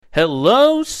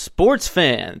Hello, sports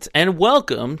fans, and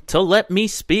welcome to Let Me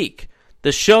Speak,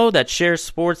 the show that shares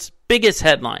sports' biggest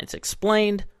headlines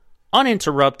explained,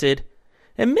 uninterrupted,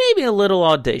 and maybe a little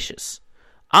audacious.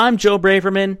 I'm Joe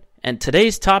Braverman, and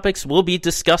today's topics we'll be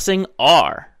discussing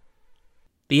are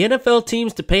the NFL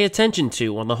teams to pay attention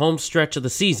to on the home stretch of the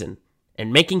season,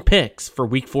 and making picks for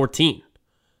Week 14.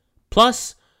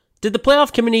 Plus, did the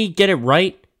playoff committee get it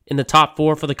right in the top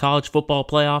 4 for the college football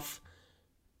playoff?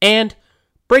 And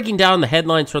breaking down the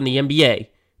headlines from the NBA,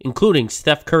 including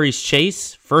Steph Curry's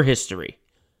chase for history.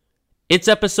 It's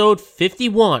episode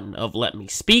 51 of Let Me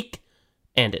Speak,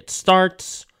 and it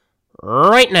starts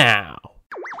right now.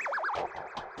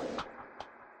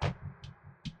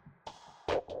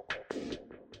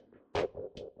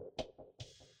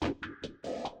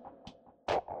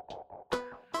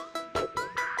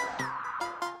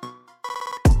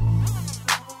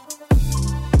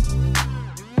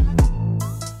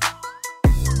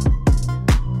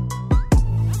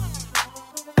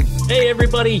 Hey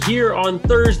everybody, here on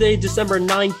Thursday, December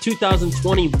 9th,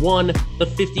 2021, the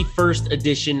 51st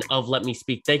edition of Let Me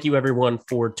Speak. Thank you everyone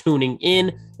for tuning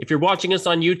in. If you're watching us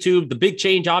on YouTube, the big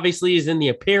change obviously is in the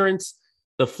appearance,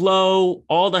 the flow,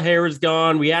 all the hair is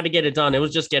gone. We had to get it done. It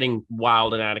was just getting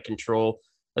wild and out of control.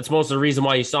 That's most of the reason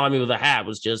why you saw me with a hat,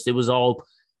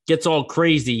 gets all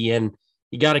crazy and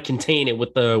you got to contain it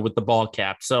with the ball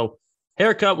cap. So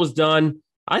haircut was done.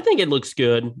 I think it looks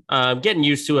good. Getting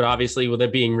used to it, obviously, with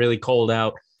it being really cold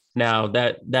out. Now,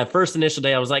 that first initial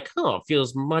day, I was like, it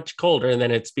feels much colder. And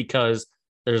then it's because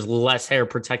there's less hair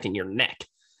protecting your neck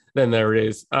than there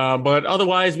is. But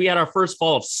otherwise, we had our first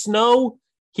fall of snow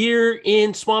here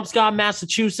in Swampscott,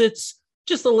 Massachusetts.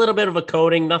 Just a little bit of a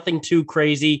coating, nothing too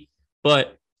crazy.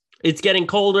 But it's getting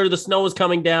colder. The snow is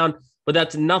coming down. But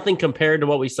that's nothing compared to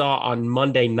what we saw on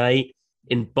Monday night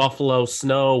in Buffalo.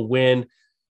 Snow, wind.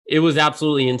 It was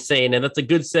absolutely insane. And that's a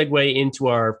good segue into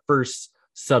our first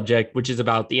subject, which is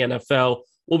about the NFL.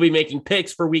 We'll be making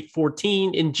picks for Week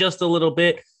 14 in just a little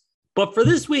bit. But for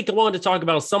this week, I wanted to talk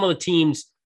about some of the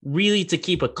teams really to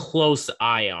keep a close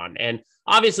eye on. And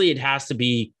obviously, you have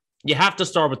to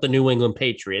start with the New England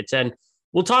Patriots. And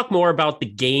we'll talk more about the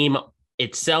game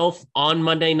itself on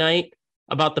Monday night,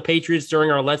 about the Patriots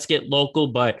during our Let's Get Local.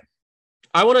 But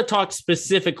I want to talk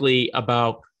specifically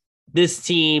about this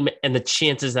team and the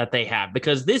chances that they have,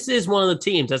 because this is one of the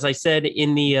teams, as I said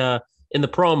in the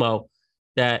promo,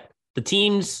 that the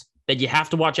teams that you have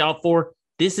to watch out for,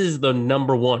 this is the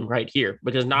number one right here,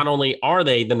 because not only are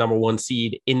they the number one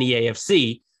seed in the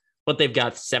AFC, but they've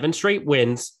got 7 straight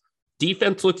wins.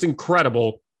 Defense looks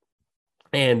incredible.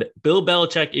 And Bill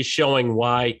Belichick is showing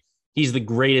why he's the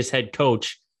greatest head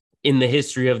coach in the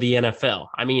history of the NFL.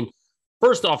 I mean,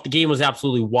 first off, the game was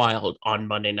absolutely wild on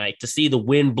Monday night. To see the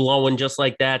wind blowing just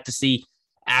like that, to see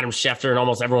Adam Schefter and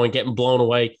almost everyone getting blown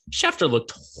away. Schefter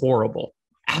looked horrible,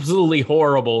 absolutely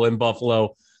horrible in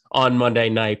Buffalo on Monday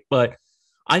night. But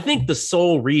I think the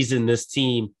sole reason this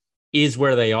team is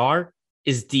where they are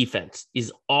is defense,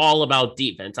 is all about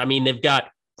defense. I mean, they've got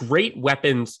great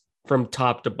weapons from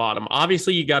top to bottom.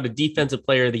 Obviously, you got a defensive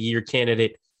player of the year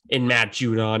candidate in Matt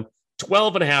Judon,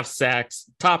 12 and a half sacks,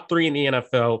 top 3 in the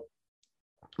NFL.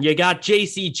 You got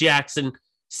J.C. Jackson,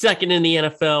 second in the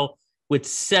NFL with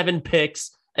 7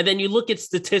 picks. And then you look at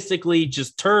statistically,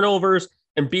 just turnovers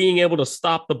and being able to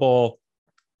stop the ball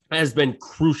has been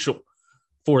crucial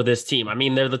for this team. I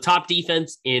mean, they're the top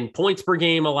defense in points per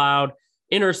game allowed,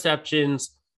 interceptions,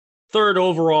 3rd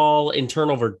overall in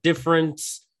turnover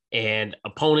difference, and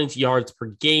opponents' yards per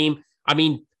game. I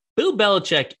mean, Bill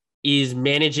Belichick is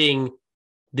managing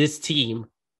this team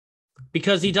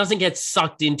because he doesn't get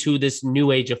sucked into this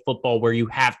new age of football where you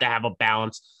have to have a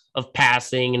balance of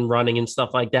passing and running and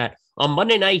stuff like that. On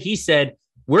Monday night, he said,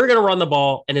 we're going to run the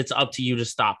ball and it's up to you to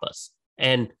stop us.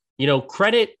 And,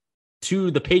 credit to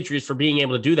the Patriots for being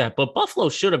able to do that. But Buffalo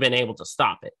should have been able to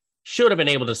stop it.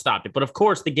 But of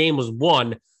course, the game was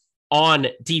won on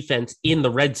defense in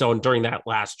the red zone during that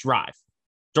last drive.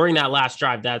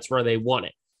 That's where they won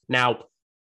it. Now,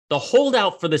 the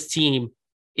holdout for this team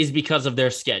is because of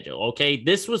their schedule, okay?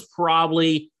 This was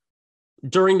probably,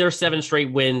 during their 7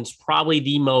 straight wins, probably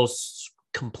the most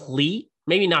complete,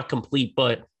 maybe not complete,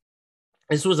 but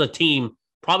this was a team,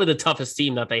 probably the toughest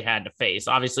team that they had to face.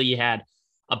 Obviously, you had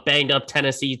a banged-up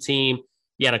Tennessee team.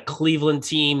 You had a Cleveland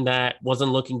team that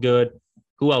wasn't looking good.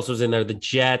 Who else was in there? The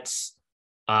Jets.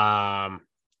 Also,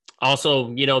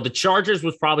 the Chargers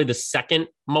was probably the second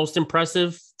most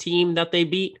impressive team that they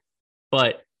beat,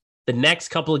 but the next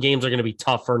couple of games are going to be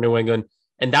tough for New England,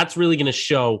 and that's really going to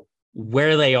show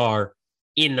where they are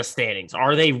in the standings.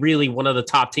 Are they really one of the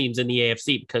top teams in the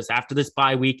AFC? Because after this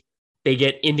bye week, they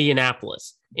get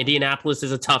Indianapolis. Indianapolis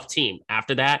is a tough team.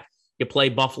 After that, you play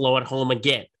Buffalo at home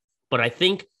again. But I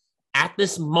think at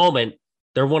this moment,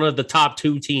 they're one of the top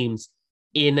 2 teams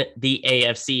in the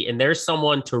AFC, and there's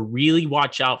someone to really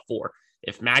watch out for.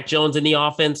 If Mac Jones in the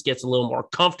offense gets a little more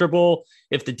comfortable,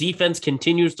 if the defense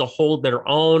continues to hold their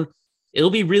own, it'll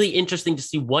be really interesting to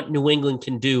see what New England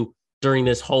can do during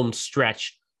this home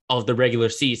stretch of the regular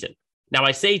season. Now,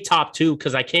 I say top 2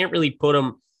 because I can't really put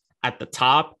them at the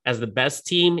top as the best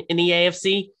team in the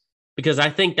AFC because I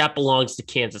think that belongs to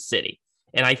Kansas City.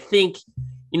 And I think,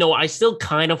 I still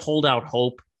kind of hold out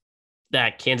hope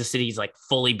that Kansas City is like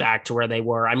fully back to where they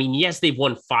were. I mean, yes, they've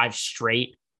won 5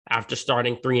 straight after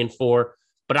starting 3-4,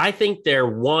 but I think they're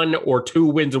 1 or 2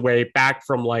 wins away back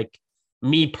from like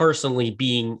me personally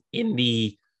being in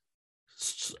the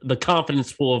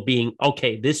confidence pool of being,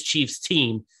 okay, this Chiefs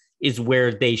team is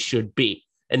where they should be.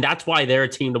 And that's why they're a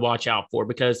team to watch out for,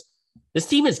 because this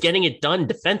team is getting it done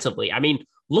defensively. I mean,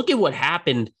 look at what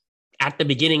happened at the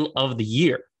beginning of the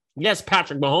year. Yes,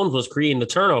 Patrick Mahomes was creating the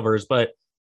turnovers, but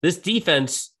this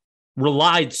defense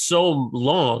relied so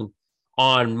long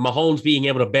on Mahomes being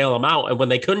able to bail them out. And when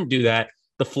they couldn't do that,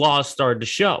 the flaws started to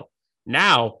show.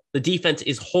 Now the defense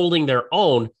is holding their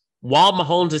own while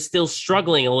Mahomes is still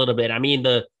struggling a little bit. I mean,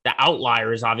 the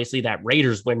outlier is obviously that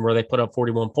Raiders win where they put up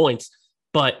 41 points.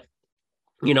 But,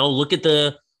 look at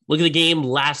the game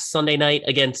last Sunday night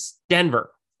against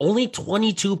Denver. Only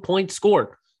 22 points scored.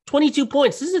 22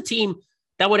 points. This is a team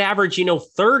that would average,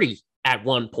 30 at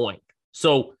one point.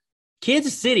 So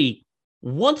Kansas City,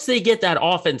 once they get that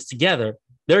offense together,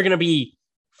 they're going to be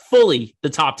fully the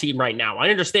top team right now. I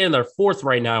understand they're 4th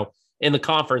right now in the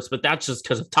conference, but that's just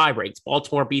because of tie breaks.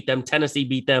 Baltimore beat them. Tennessee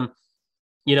beat them.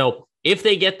 If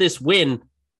they get this win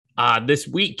this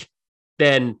week,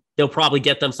 then they'll probably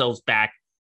get themselves back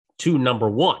to number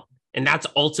 1. And that's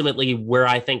ultimately where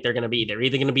I think they're going to be. They're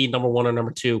either going to be number 1 or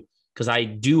number 2, because I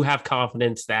do have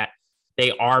confidence that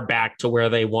they are back to where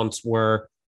they once were.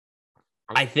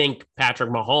 I think Patrick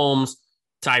Mahomes,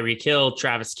 Tyreek Hill,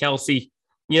 Travis Kelce,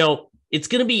 it's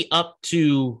going to be up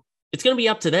to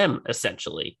them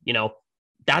essentially.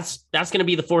 That's going to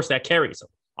be the force that carries them.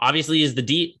 Obviously, is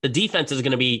the defense is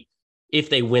going to be if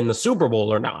they win the Super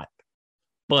Bowl or not.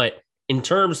 But in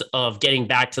terms of getting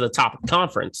back to the top of the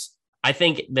conference, I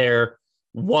think they're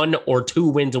 1 or 2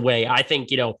 wins away. I think,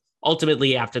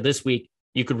 ultimately after this week,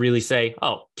 you could really say,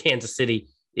 oh, Kansas City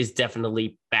is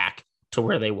definitely back to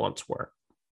where they once were.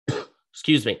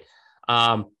 Excuse me.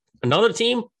 Another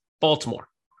team, Baltimore.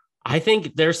 I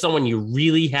think there's someone you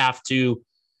really have to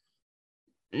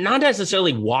not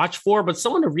necessarily watch for, but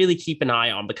someone to really keep an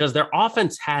eye on, because their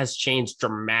offense has changed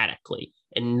dramatically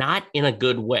and not in a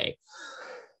good way.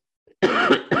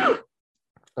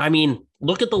 I mean,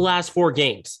 look at the last 4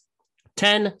 games.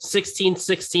 10, 16,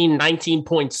 16, 19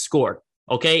 points scored.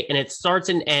 Okay. And it starts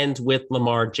and ends with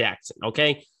Lamar Jackson.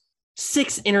 Okay.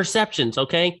 6 interceptions.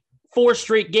 Okay. 4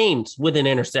 straight games with an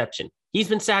interception. He's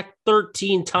been sacked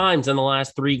 13 times in the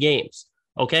last 3 games.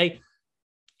 Okay.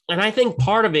 And I think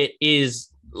part of it is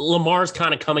Lamar's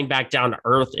kind of coming back down to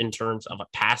earth in terms of a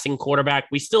passing quarterback.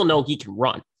 We still know he can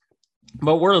run,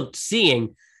 but we're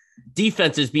seeing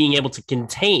defenses being able to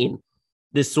contain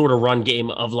this sort of run game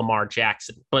of Lamar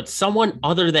Jackson. But someone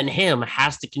other than him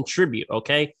has to contribute.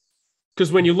 Okay.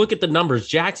 Because when you look at the numbers,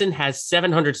 Jackson has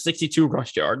 762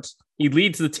 rush yards. He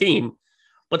leads the team.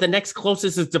 But the next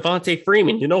closest is Devontae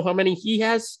Freeman. You know how many he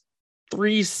has?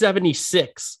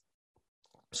 376.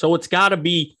 So it's got to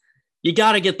be, you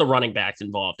got to get the running backs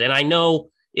involved. And I know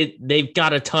they've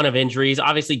got a ton of injuries.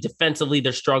 Obviously, defensively,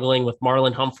 they're struggling with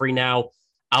Marlon Humphrey now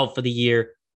out for the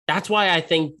year. That's why I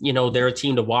think, they're a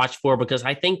team to watch for, because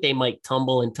I think they might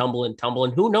tumble and tumble and tumble.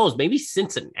 And who knows, maybe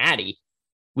Cincinnati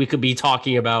we could be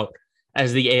talking about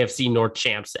as the AFC North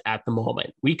champs at the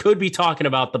moment. We could be talking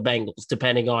about the Bengals,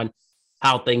 depending on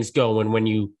how things go and when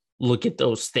you look at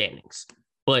those standings.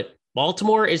 But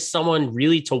Baltimore is someone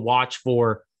really to watch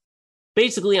for,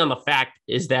 basically on the fact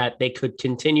is that they could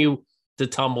continue to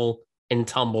tumble and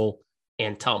tumble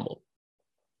and tumble.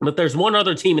 But there's one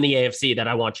other team in the AFC that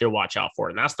I want you to watch out for,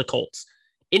 and that's the Colts.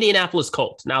 Indianapolis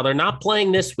Colts. Now, they're not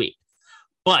playing this week,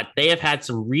 but they have had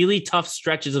some really tough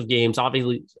stretches of games,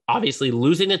 obviously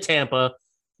losing to Tampa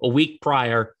a week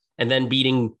prior and then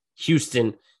beating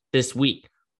Houston this week.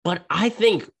 But I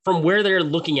think from where they're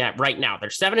looking at right now, they're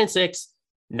 7-6,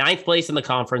 9th place in the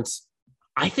conference.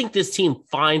 I think this team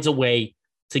finds a way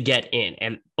to get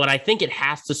in. But I think it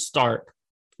has to start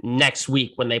next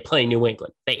week when they play New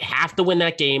England. They have to win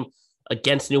that game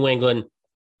against New England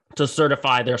to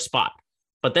certify their spot.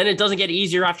 But then it doesn't get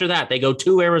easier after that. They go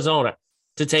to Arizona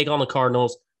to take on the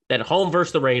Cardinals, then home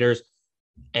versus the Raiders,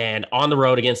 and on the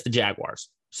road against the Jaguars.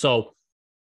 So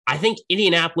I think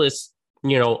Indianapolis,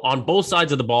 on both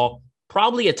sides of the ball,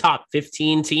 probably a top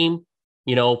 15 team,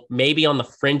 maybe on the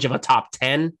fringe of a top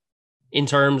 10 in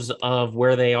terms of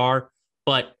where they are.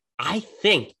 But I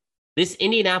think this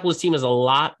Indianapolis team is a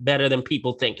lot better than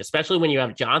people think, especially when you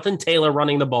have Jonathan Taylor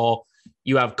running the ball.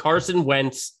 You have Carson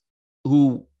Wentz,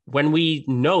 who, when we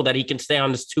know that he can stay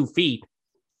on his 2 feet,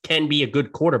 can be a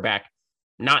good quarterback.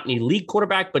 Not an elite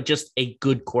quarterback, but just a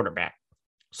good quarterback.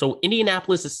 So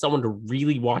Indianapolis is someone to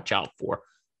really watch out for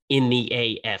in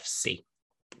the AFC.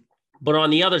 But on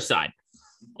the other side,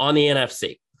 on the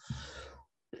NFC,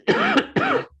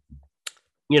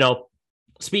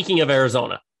 speaking of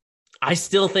Arizona, I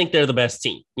still think they're the best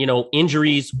team,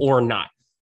 injuries or not.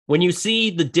 When you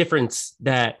see the difference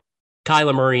that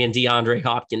Kyler Murray and DeAndre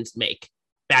Hopkins make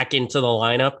back into the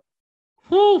lineup,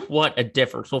 what a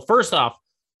difference. Well, first off,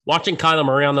 watching Kyler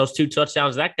Murray on those 2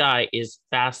 touchdowns, that guy is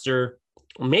faster,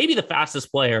 maybe the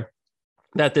fastest player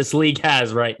that this league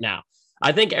has right now.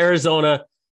 I think Arizona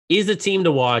is a team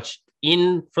to watch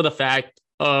for the fact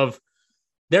of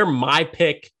they're my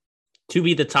pick to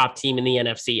be the top team in the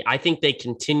NFC. I think they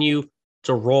continue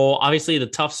to roll. Obviously, the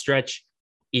tough stretch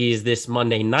is this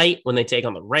Monday night when they take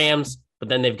on the Rams, but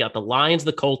then they've got the Lions,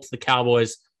 the Colts, the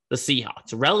Cowboys, the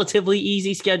Seahawks. Relatively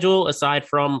easy schedule aside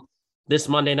from this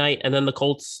Monday night and then the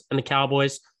Colts and the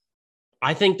Cowboys.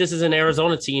 I think this is an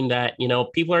Arizona team that,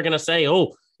 people are going to say,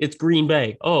 oh, it's Green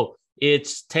Bay. Oh,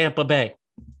 it's Tampa Bay.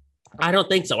 I don't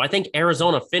think so. I think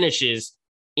Arizona finishes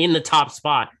in the top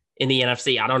spot in the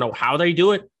NFC. I don't know how they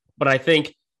do it, but I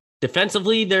think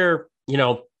defensively they're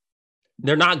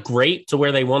not great to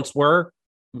where they once were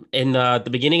in the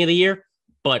beginning of the year,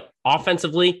 but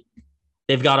offensively,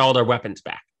 they've got all their weapons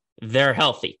back. They're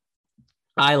healthy.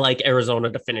 I like Arizona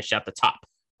to finish at the top.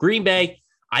 Green Bay,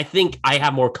 I think I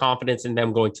have more confidence in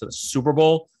them going to the Super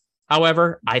Bowl.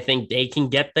 However, I think they can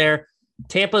get there.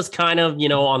 Tampa's kind of,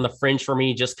 on the fringe for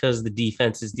me just because the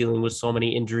defense is dealing with so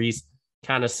many injuries,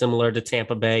 kind of similar to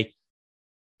Tampa Bay.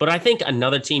 But I think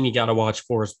another team you got to watch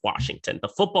for is Washington. The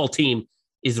football team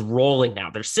is rolling now.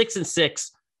 They're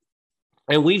 6-6.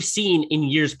 And we've seen in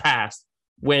years past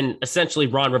when essentially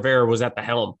Ron Rivera was at the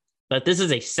helm that this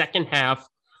is a second half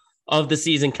of the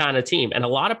season kind of team. And a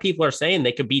lot of people are saying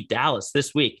they could beat Dallas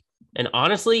this week. And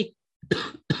honestly,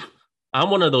 I'm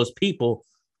one of those people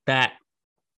that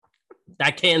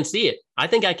can see it. I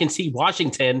think I can see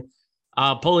Washington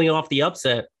pulling off the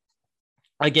upset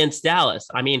against Dallas.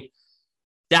 I mean,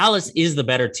 Dallas is the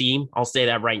better team. I'll say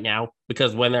that right now,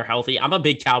 because when they're healthy, I'm a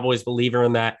big Cowboys believer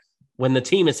in that. When the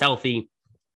team is healthy,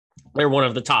 they're one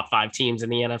of the top 5 teams in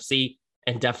the NFC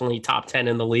and definitely top 10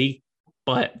 in the league.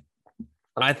 But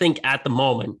I think at the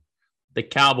moment, the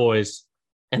Cowboys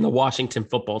and the Washington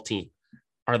football team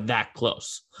are that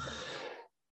close.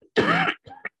 They're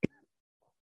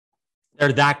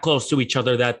that close to each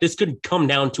other that this could come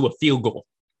down to a field goal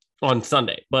on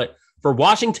Sunday. But for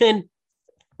Washington,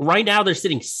 right now, they're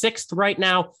sitting 6th right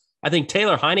now. I think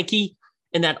Taylor Heineke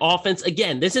in that offense,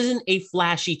 again, this isn't a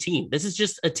flashy team. This is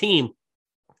just a team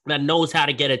that knows how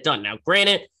to get it done. Now,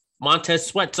 granted, Montez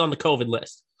Sweat's on the COVID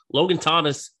list. Logan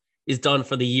Thomas is done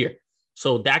for the year.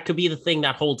 So that could be the thing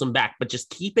that holds them back. But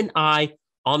just keep an eye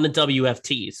on the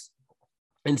WFTs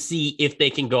and see if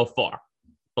they can go far.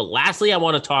 But lastly, I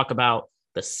want to talk about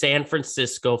the San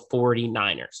Francisco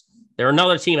 49ers. They're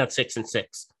another team at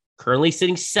 6-6, currently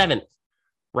sitting 7th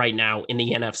right now in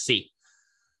the NFC.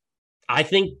 I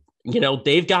think,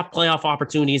 they've got playoff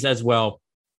opportunities as well.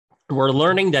 We're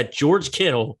learning that George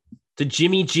Kittle to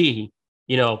Jimmy G,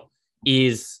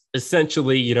 is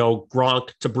essentially,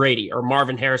 Gronk to Brady or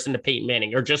Marvin Harrison to Peyton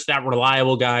Manning, or just that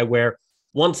reliable guy where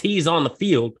once he's on the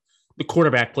field, the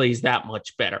quarterback plays that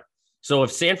much better. So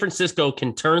if San Francisco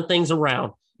can turn things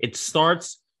around, it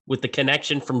starts with the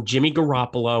connection from Jimmy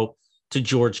Garoppolo to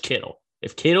George Kittle.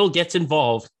 If Kittle gets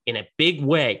involved in a big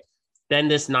way, then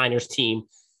this Niners team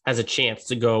has a chance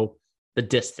to go the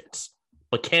distance.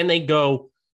 But can they go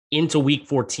into week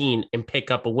 14 and pick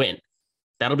up a win?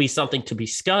 That'll be something to be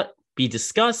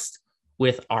discussed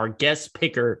with our guest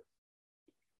picker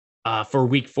for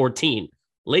week 14.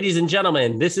 Ladies and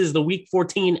gentlemen, this is the week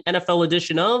 14 NFL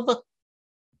edition of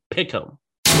Pick'em.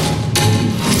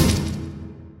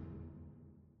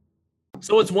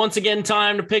 So it's once again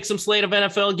time to pick some slate of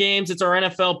NFL games. It's our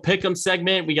NFL Pick'em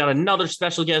segment. We got another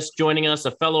special guest joining us,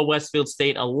 a fellow Westfield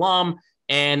State alum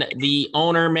and the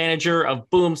owner, manager of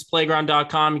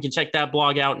boomsplayground.com. You can check that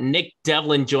blog out. Nick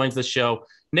Devlin joins the show.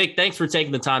 Nick, thanks for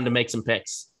taking the time to make some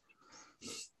picks.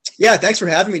 Yeah, thanks for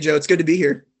having me, Joe. It's good to be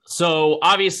here. So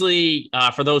obviously,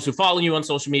 for those who follow you on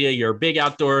social media, you're a big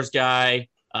outdoors guy.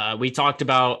 We talked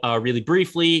about really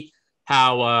briefly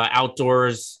how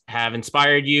outdoors have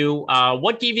inspired you.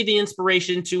 What gave you the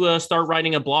inspiration to start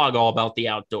writing a blog all about the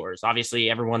outdoors? Obviously,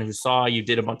 everyone who saw you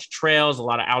did a bunch of trails, a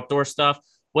lot of outdoor stuff.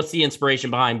 What's the inspiration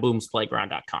behind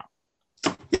boomsplayground.com?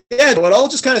 Yeah, well, it all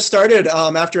just kind of started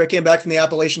after I came back from the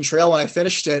Appalachian Trail. When I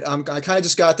finished it, I kind of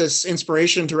just got this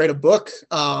inspiration to write a book,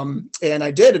 and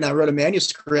I did, and I wrote a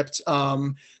manuscript.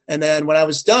 And then when I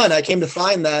was done, I came to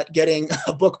find that getting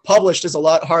a book published is a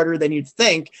lot harder than you'd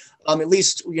think. At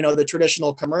least, the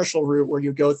traditional commercial route where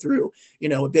you go through,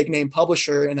 a big name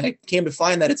publisher. And I came to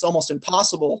find that it's almost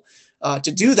impossible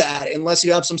to do that unless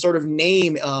you have some sort of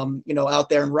name, out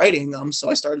there in writing them. So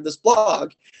I started this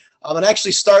blog, and I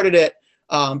actually started it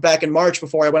back in March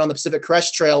before I went on the Pacific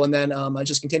Crest Trail. And then I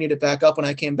just continued it back up when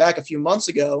I came back a few months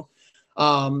ago.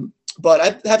 But I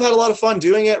have had a lot of fun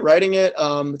doing it, writing it.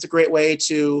 It's a great way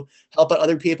to help out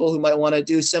other people who might want to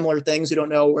do similar things, who don't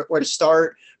know where to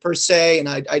start per se. And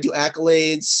I do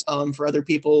accolades for other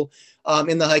people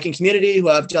in the hiking community who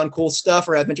have done cool stuff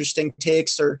or have interesting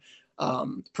takes or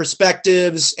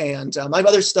perspectives. And I have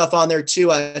other stuff on there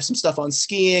too. I have some stuff on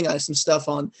skiing. I have some stuff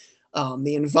on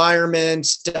the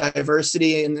environment,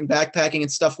 diversity, and backpacking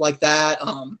and stuff like that.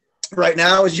 Right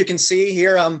now, as you can see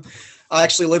here, I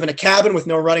actually live in a cabin with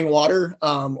no running water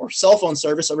or cell phone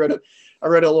service. I wrote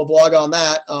a little blog on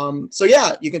that. So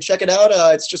yeah, you can check it out.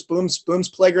 It's just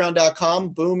boomsplayground.com.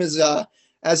 Boom is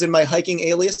as in my hiking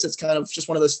alias. It's kind of just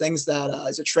one of those things that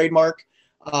is a trademark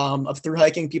of through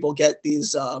hiking. People get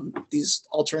these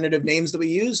alternative names that we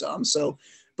use. So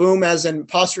boom as in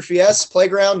apostrophe S,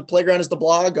 playground. Playground is the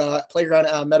blog.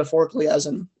 Playground metaphorically as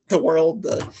in the world.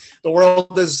 The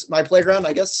world is my playground,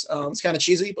 I guess. It's kind of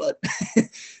cheesy, but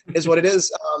is what it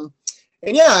is.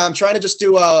 And yeah, I'm trying to just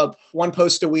do one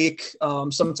post a week.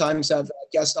 Sometimes have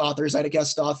guest authors. I had a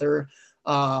guest author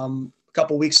a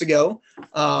couple weeks ago.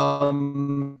 But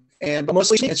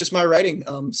mostly it's just my writing.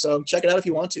 So check it out if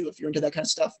you want to, if you're into that kind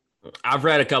of stuff. I've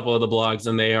read a couple of the blogs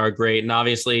and they are great. And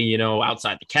obviously,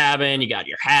 outside the cabin, you got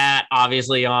your hat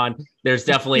obviously on. There's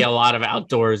definitely a lot of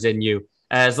outdoors in you.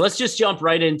 As let's just jump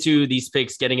right into these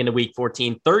picks getting into week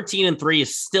 14. 13-3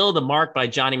 is still the mark by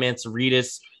Johnny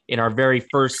Mansouritis in our very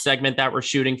first segment that we're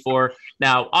shooting for.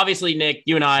 Now, obviously, Nick,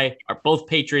 you and I are both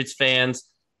Patriots fans.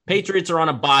 Patriots are on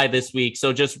a bye this week.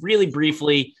 So just really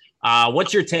briefly,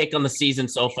 what's your take on the season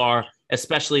so far,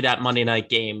 especially that Monday night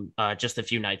game just a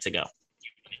few nights ago?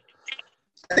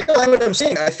 I think I like what I'm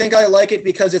seeing. I think I like it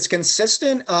because it's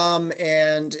consistent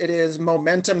and it is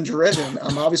momentum driven.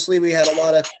 Obviously, we had a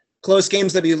lot of close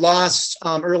games that we lost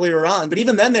earlier on, but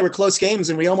even then they were close games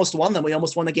and we almost won them. We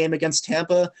almost won the game against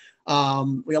Tampa.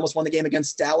 We almost won the game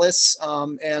against Dallas.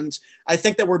 And I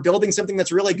think that we're building something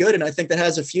that's really good. And I think that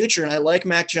has a future. And I like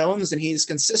Mac Jones and he's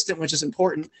consistent, which is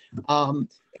important. The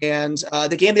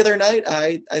game the other night,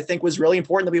 I think was really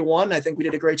important that we won. I think we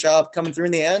did a great job coming through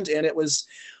in the end. And it was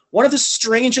one of the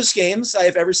strangest games I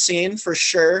have ever seen, for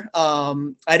sure. I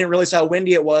didn't realize how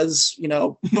windy it was,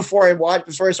 before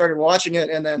I started watching it.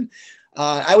 And then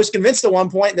I was convinced at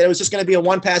one point that it was just going to be a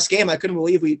one-pass game. I couldn't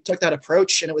believe we took that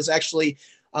approach, and it was actually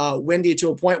windy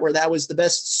to a point where that was the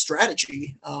best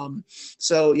strategy.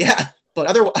 So yeah, but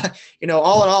otherwise,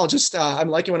 all in all, just I'm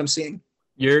liking what I'm seeing.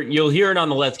 You'll hear it on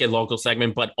the Let's Get Local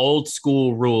segment, but old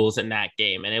school rules in that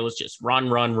game, and it was just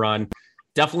run.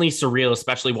 Definitely surreal,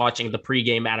 especially watching the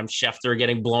pregame Adam Schefter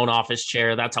getting blown off his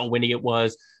chair. That's how windy it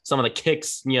was. Some of the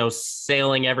kicks,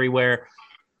 sailing everywhere.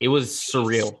 It was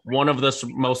surreal. One of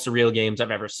the most surreal games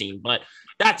I've ever seen. But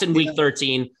that's in week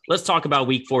 13. Let's talk about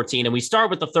week 14. And we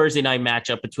start with the Thursday night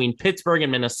matchup between Pittsburgh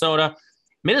and Minnesota.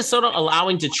 Minnesota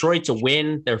allowing Detroit to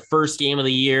win their first game of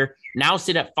the year. Now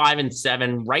sit at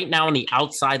 5-7, right now on the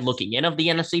outside looking in of the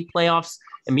NFC playoffs.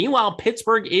 And meanwhile,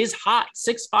 Pittsburgh is hot,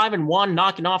 6-5-1,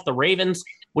 knocking off the Ravens.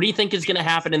 What do you think is going to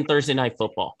happen in Thursday Night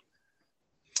Football?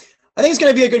 I think it's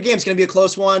going to be a good game. It's going to be a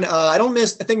close one. I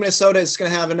think Minnesota is going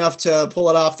to have enough to pull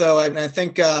it off, though. I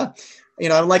think, I'm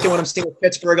liking what I'm seeing with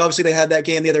Pittsburgh. Obviously, they had that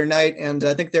game the other night, and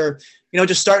I think they're,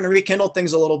 just starting to rekindle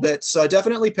things a little bit. So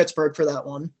definitely Pittsburgh for that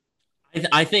one.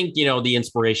 I think, the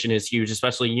inspiration is huge,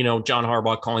 especially, John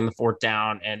Harbaugh calling the fourth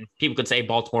down, and people could say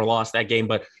Baltimore lost that game,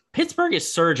 but Pittsburgh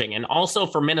is surging. And also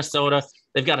for Minnesota,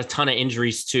 they've got a ton of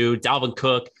injuries too. Dalvin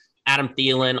Cook, Adam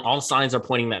Thielen, all signs are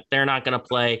pointing that they're not going to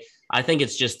play. I think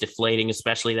it's just deflating,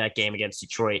 especially that game against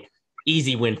Detroit.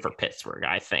 Easy win for Pittsburgh,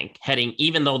 I think,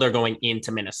 even though they're going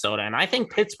into Minnesota. And I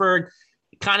think Pittsburgh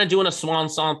kind of doing a swan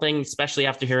song thing, especially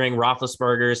after hearing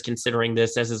Roethlisberger is considering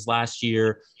this as his last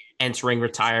year, entering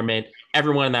retirement.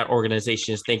 Everyone in that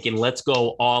organization is thinking, let's go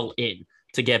all in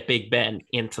to get Big Ben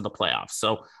into the playoffs.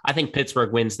 So I think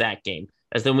Pittsburgh wins that game.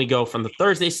 As then we go from the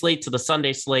Thursday slate to the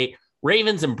Sunday slate,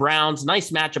 Ravens and Browns,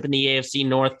 nice matchup in the AFC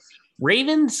North.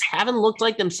 Ravens haven't looked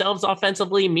like themselves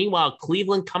offensively. Meanwhile,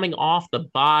 Cleveland coming off the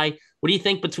bye. What do you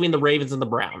think between the Ravens and the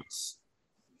Browns?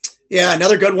 Yeah,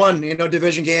 another good one.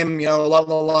 Division game. A lot on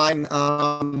the line.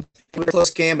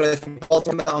 Close game, but I think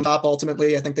Baltimore on top.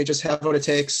 Ultimately, I think they just have what it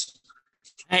takes.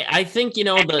 I think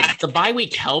the bye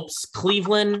week helps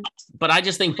Cleveland, but I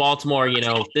just think Baltimore.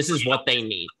 This is what they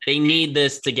need. They need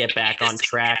this to get back on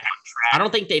track. I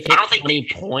don't think they've hit 20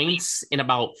 points in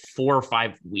about 4 or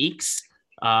 5 weeks.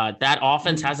 That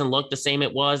offense hasn't looked the same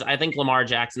it was. I think Lamar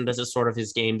Jackson, this is sort of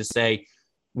his game to say,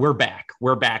 we're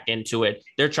back into it.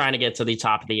 They're trying to get to the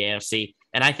top of the AFC,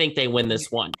 and I think they win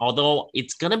this one, although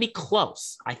it's going to be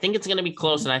close. I think it's going to be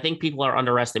close, and I think people are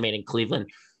underestimating Cleveland.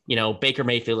 Baker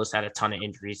Mayfield has had a ton of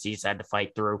injuries he's had to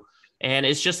fight through, and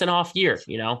it's just an off year.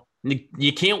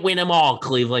 You can't win them all,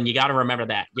 Cleveland. You got to remember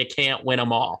that. You can't win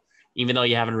them all, even though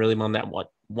you haven't really won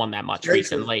that much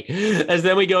recently. As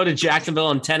then we go to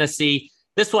Jacksonville and Tennessee.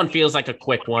 This one feels like a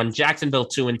quick one. Jacksonville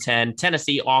 2-10,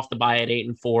 Tennessee off the bye at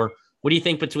 8-4. What do you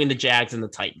think between the Jags and the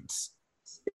Titans?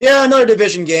 Yeah, another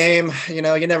division game. You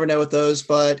never know with those,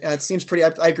 but it seems pretty.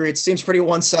 I agree. It seems pretty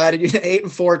one-sided. 8-4,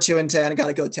 2-10. Got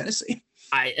to go Tennessee.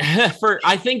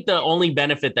 I think the only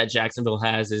benefit that Jacksonville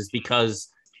has is because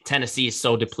Tennessee is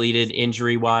so depleted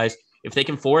injury-wise. If they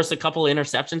can force a couple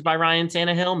interceptions by Ryan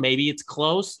Tannehill, maybe it's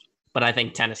close. But I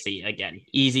think Tennessee, again,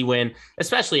 easy win,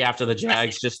 especially after the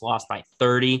Jags just lost by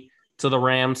 30 to the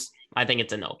Rams. I think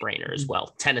it's a no-brainer as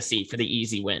well. Tennessee for the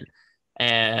easy win.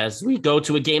 As we go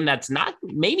to a game that's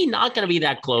maybe not going to be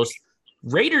that close.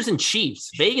 Raiders and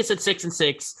Chiefs. Vegas at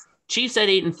 6-6. Chiefs at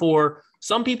 8-4.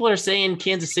 Some people are saying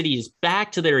Kansas City is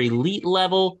back to their elite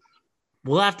level.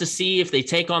 We'll have to see if they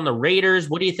take on the Raiders.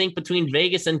 What do you think between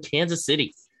Vegas and Kansas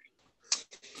City?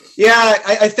 Yeah,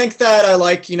 I think that I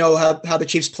like, how the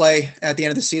Chiefs play at the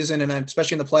end of the season, and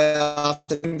especially in the playoffs.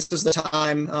 I think this is the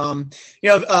time.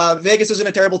 Vegas isn't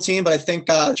a terrible team, but I think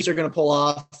the Chiefs are going to pull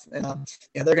off. And,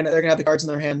 they're gonna have the cards in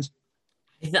their hands.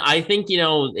 I think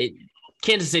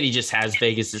Kansas City just has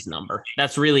Vegas's number.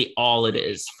 That's really all it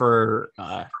is for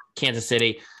Kansas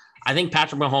City. I think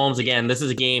Patrick Mahomes, again, this is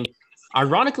a game.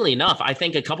 Ironically enough, I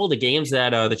think a couple of the games that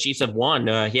the Chiefs have won,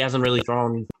 he hasn't really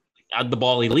thrown the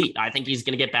ball elite. I think he's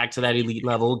going to get back to that elite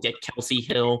level, get Kelsey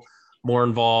Hill more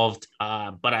involved.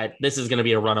 But this is going to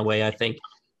be a runaway. I think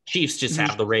Chiefs just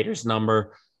have the Raiders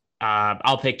number.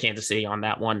 I'll pick Kansas City on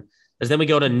that one. As then we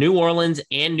go to New Orleans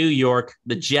and New York,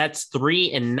 the Jets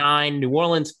 3-9, New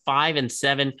Orleans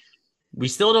 5-7. We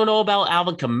still don't know about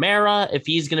Alvin Kamara, if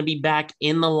he's going to be back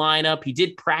in the lineup. He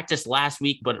did practice last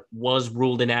week, but was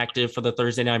ruled inactive for the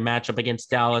Thursday night matchup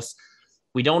against Dallas.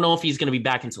 We don't know if he's going to be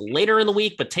back until later in the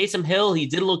week, but Taysom Hill, he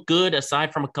did look good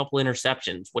aside from a couple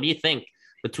interceptions. What do you think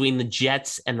between the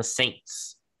Jets and the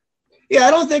Saints? Yeah,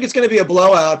 I don't think it's going to be a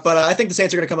blowout, but I think the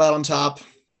Saints are going to come out on top.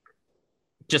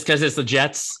 Just because it's the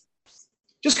Jets?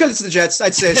 Just because it's the Jets,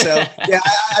 I'd say so. Yeah,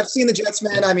 I've seen the Jets,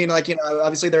 man. I mean,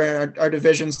 obviously they're in our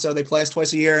division, so they play us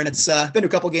twice a year, and it's been to a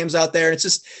couple games out there. It's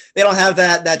just they don't have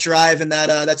that drive and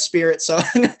that spirit. So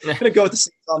I'm going to go with the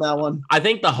Saints on that one. I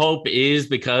think the hope is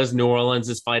because New Orleans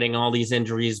is fighting all these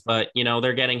injuries, but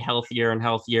they're getting healthier and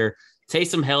healthier.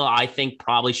 Taysom Hill, I think,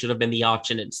 probably should have been the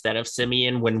option instead of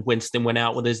Simeon when Winston went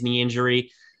out with his knee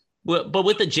injury. But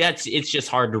with the Jets, it's just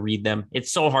hard to read them.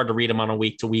 It's so hard to read them on a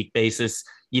week-to-week basis.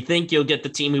 You think you'll get the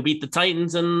team who beat the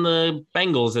Titans and the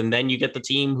Bengals, and then you get the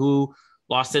team who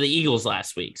lost to the Eagles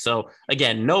last week. So,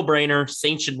 again, no-brainer.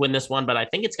 Saints should win this one, but I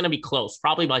think it's going to be close,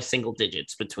 probably by single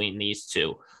digits between these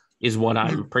two is what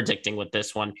I'm predicting with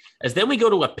this one. As then we go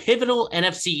to a pivotal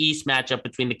NFC East matchup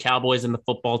between the Cowboys and the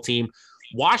football team.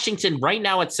 Washington, right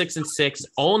now at 6-6,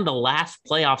 own the last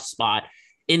playoff spot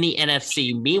in the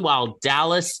NFC. Meanwhile,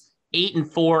 Dallas,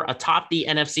 8-4, atop the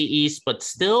NFC East, but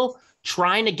still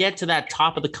trying to get to that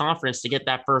top of the conference to get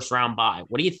that first round bye.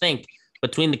 What do you think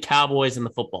between the Cowboys and the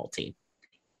football team?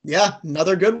 Yeah,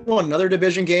 another good one, another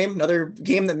division game, another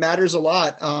game that matters a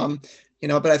lot.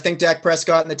 But I think Dak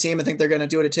Prescott and the team, I think they're going to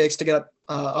do what it takes to get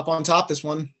up on top this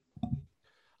one.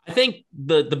 I think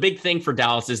the big thing for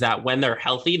Dallas is that when they're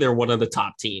healthy, they're one of the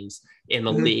top teams in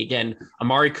the league. And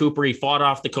Amari Cooper, he fought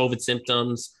off the COVID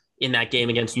symptoms in that game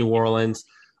against New Orleans.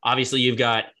 Obviously, you've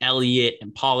got Elliott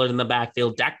and Pollard in the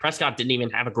backfield. Dak Prescott didn't even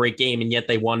have a great game, and yet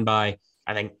they won by,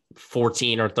 I think,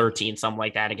 14 or 13, something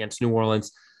like that against New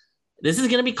Orleans. This is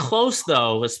going to be close,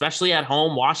 though, especially at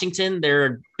home. Washington, they're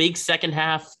a big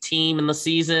second-half team in the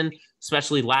season,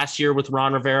 especially last year with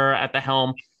Ron Rivera at the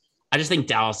helm. I just think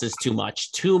Dallas is too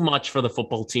much for the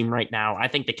football team right now. I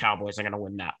think the Cowboys are going to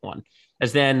win that one.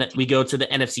 As then we go to the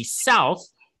NFC South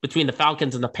between the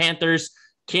Falcons and the Panthers.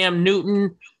 Cam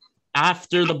Newton,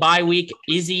 after the bye week?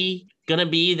 Is he going to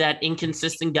be that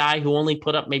inconsistent guy who only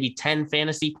put up maybe 10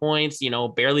 fantasy points,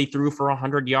 barely threw for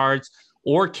 100 yards?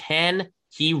 Or can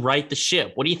he right the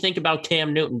ship? What do you think about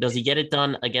Cam Newton? Does he get it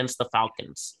done against the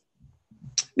Falcons?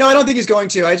 No, I don't think he's going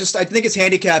to. I think his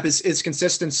handicap is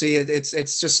consistency.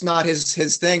 It's just not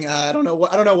his thing. I don't know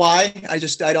why. I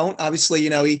don't. Obviously,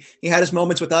 he had his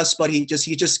moments with us, but he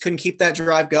just couldn't keep that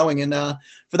drive going. And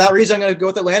for that reason, I'm going to go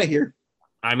with Atlanta here.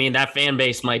 I mean, that fan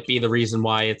base might be the reason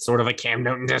why it's sort of a Cam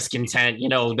Newton discontent.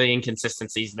 The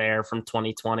inconsistencies there from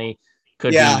 2020.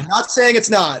 Not saying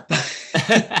it's not.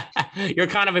 You're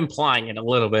kind of implying it a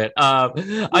little bit.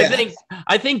 I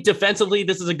think defensively,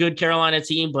 this is a good Carolina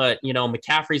team, but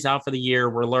McCaffrey's out for the year.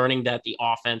 We're learning that the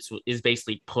offense is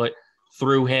basically put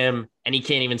through him, and he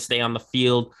can't even stay on the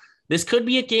field. This could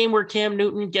be a game where Cam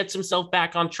Newton gets himself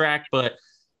back on track, but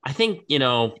I think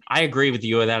I agree with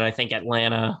you that I think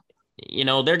Atlanta,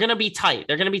 they're going to be tight.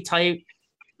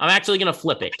 I'm actually going to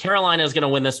flip it. Carolina is going to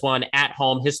win this one at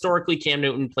home. Historically, Cam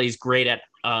Newton plays great at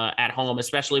home,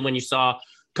 especially when you saw a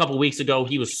couple weeks ago,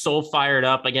 he was so fired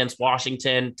up against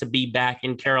Washington to be back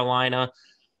in Carolina.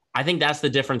 I think that's the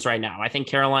difference right now. I think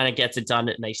Carolina gets it done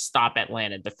and they stop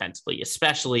Atlanta defensively,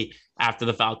 especially after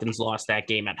the Falcons lost that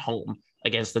game at home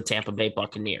against the Tampa Bay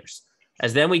Buccaneers.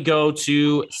 As then we go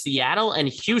to Seattle and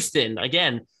Houston.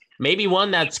 Again, maybe one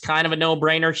that's kind of a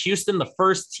no-brainer. Houston, the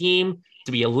first team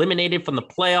to be eliminated from the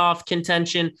playoff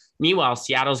contention. Meanwhile,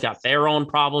 Seattle's got their own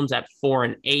problems at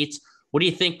 4-8. What do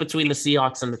you think between the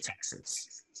Seahawks and the Texans?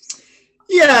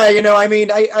 Yeah,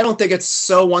 I don't think it's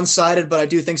so one-sided, but I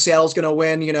do think Seattle's going to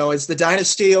win. Is the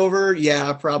dynasty over?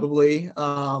 Yeah, probably.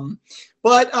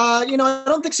 But I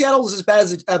don't think Seattle's as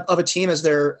bad of a team as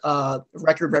their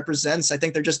record represents. I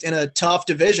think they're just in a tough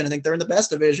division. I think they're in the best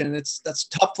division. That's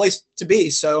a tough place to be.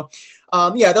 So,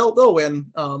 they'll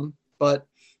win. But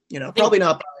probably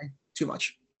not by too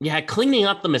much. Yeah, cleaning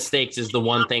up the mistakes is the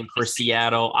one thing for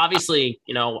Seattle. Obviously,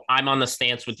 I'm on the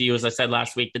stance with you. As I said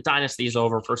last week, the dynasty is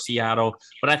over for Seattle.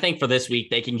 But I think for this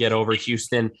week, they can get over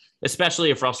Houston,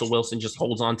 especially if Russell Wilson just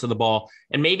holds on to the ball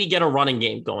and maybe get a running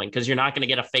game going, because you're not going to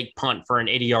get a fake punt for an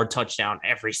 80-yard touchdown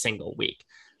every single week.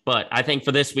 But I think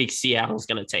for this week, Seattle's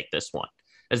going to take this one.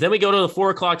 As then we go to the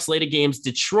 4:00 slate of games,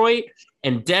 Detroit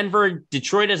and Denver.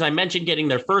 Detroit, as I mentioned, getting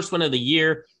their first win of the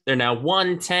year. They're now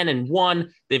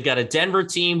 1-10-1. They've got a Denver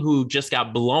team who just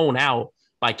got blown out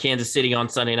by Kansas City on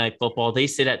Sunday Night Football. They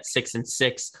sit at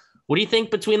 6-6. What do you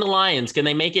think between the Lions? Can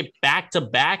they make it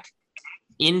back-to-back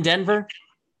in Denver?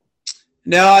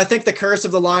 No, I think the curse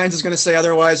of the Lions is going to say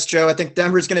otherwise, Joe. I think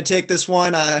Denver's going to take this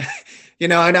one. I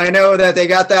know that they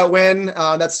got that win.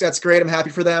 That's great. I'm happy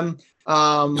for them.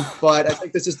 But I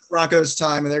think this is the Broncos'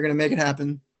 time, and they're going to make it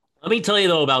happen. Let me tell you,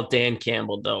 though, about Dan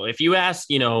Campbell, though. If you ask,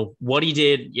 what he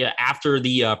did after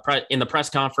the in the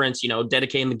press conference,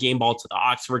 dedicating the game ball to the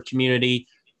Oxford community,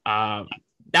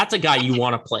 that's a guy you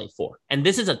want to play for. And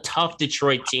this is a tough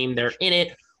Detroit team. They're in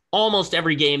it almost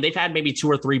every game. They've had maybe 2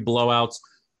 or 3 blowouts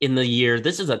in the year.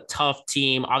 This is a tough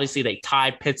team. Obviously, they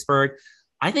tied Pittsburgh.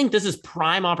 I think this is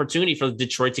prime opportunity for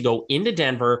Detroit to go into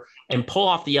Denver and pull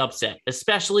off the upset,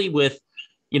 especially with,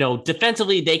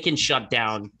 defensively, they can shut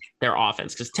down their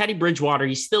offense, because Teddy Bridgewater,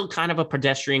 he's still kind of a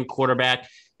pedestrian quarterback.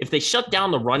 If they shut down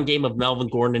the run game of Melvin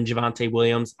Gordon and Javonte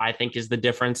Williams, I think is the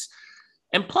difference.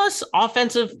 And plus,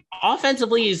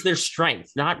 offensively is their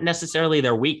strength, not necessarily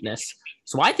their weakness.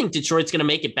 So I think Detroit's going to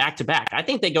make it back-to-back. I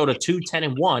think they go to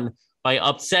 2-10-1 by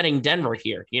upsetting Denver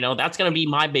here. That's going to be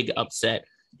my big upset.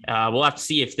 We'll have to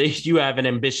see if you have an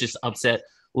ambitious upset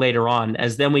later on.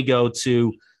 As then we go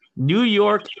to New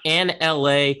York and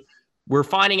LA. We're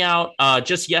finding out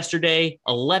just yesterday,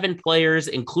 11 players,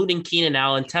 including Keenan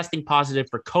Allen, testing positive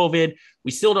for COVID.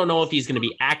 We still don't know if he's going to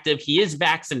be active. He is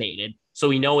vaccinated, so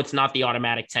we know it's not the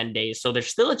automatic 10 days. So there's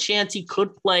still a chance he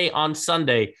could play on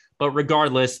Sunday. But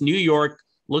regardless, New York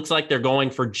looks like they're going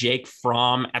for Jake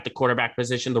Fromm at the quarterback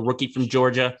position, the rookie from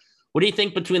Georgia. What do you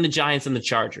think between the Giants and the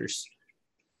Chargers?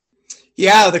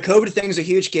 Yeah, the COVID thing is a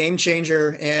huge game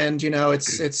changer, and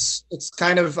it's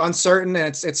kind of uncertain, and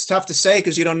it's tough to say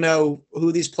because you don't know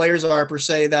who these players are per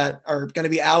se that are going to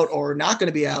be out or not going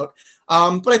to be out.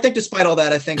 But I think despite all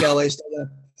that, I think LA is still going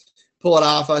to pull it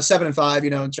off.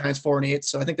 7-5, Giants 4-8,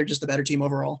 so I think they're just the better team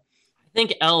overall. I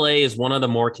think LA is one of the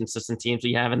more consistent teams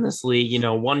we have in this league.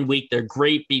 One week they're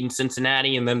great beating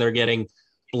Cincinnati, and then they're getting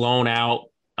blown out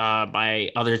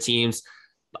by other teams.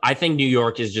 I think New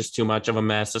York is just too much of a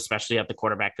mess, especially at the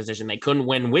quarterback position. They couldn't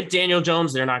win with Daniel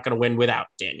Jones. They're not going to win without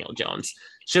Daniel Jones.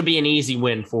 Should be an easy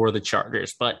win for the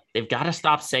Chargers, but they've got to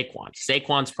stop Saquon.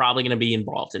 Saquon's probably going to be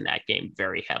involved in that game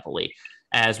very heavily.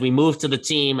 As we move to the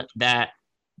team that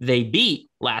They beat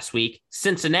last week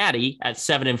Cincinnati at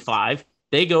 7-5.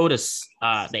 They go to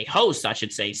they host, I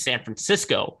should say, San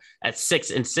Francisco at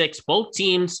 6-6. Both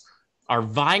teams are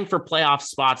vying for playoff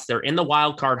spots. They're in the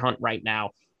wild card hunt right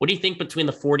now. What do you think between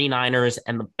the 49ers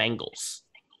and the Bengals?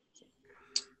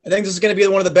 I think this is going to be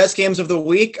one of the best games of the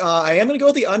week. I am going to go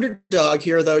with the underdog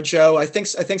here, though, Joe. I think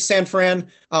San Fran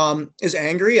is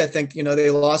angry. I think they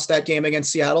lost that game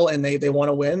against Seattle and they want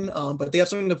to win, but they have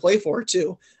something to play for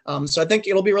too. So I think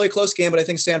it'll be a really close game, but I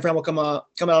think San Fran will come out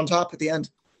on top at the end.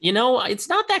 It's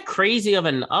not that crazy of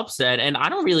an upset, and I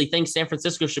don't really think San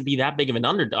Francisco should be that big of an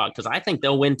underdog because I think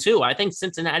they'll win too. I think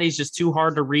Cincinnati's just too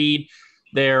hard to read.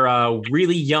 They're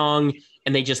really young,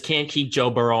 and they just can't keep Joe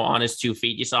Burrow on his 2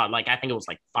 feet. You saw it, I think it was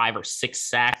 5 or 6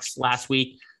 sacks last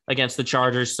week against the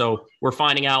Chargers. So we're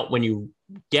finding out when you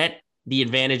get the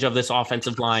advantage of this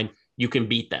offensive line, you can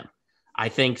beat them. I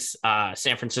think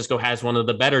San Francisco has one of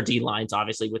the better D lines,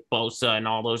 obviously, with Bosa and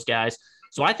all those guys.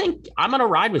 So I think I'm going to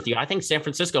ride with you. I think San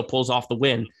Francisco pulls off the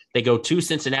win. They go to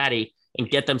Cincinnati and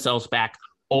get themselves back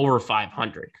over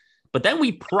 500. But then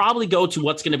we probably go to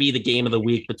what's going to be the game of the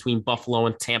week between Buffalo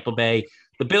and Tampa Bay.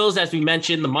 The Bills, as we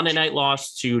mentioned, the Monday night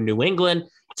loss to New England.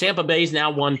 Tampa Bay's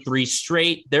now won 3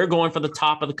 straight. They're going for the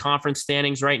top of the conference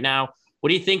standings right now. What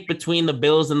do you think between the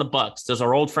Bills and the Bucs? Does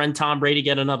our old friend Tom Brady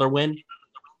get another win?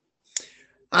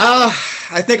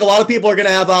 I think a lot of people are going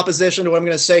to have opposition to what I'm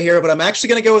going to say here, but I'm actually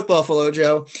going to go with Buffalo,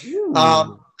 Joe.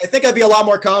 I think I'd be a lot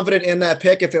more confident in that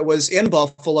pick if it was in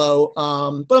Buffalo,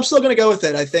 but I'm still going to go with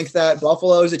it. I think that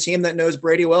Buffalo is a team that knows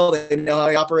Brady well. They know how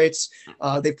he operates.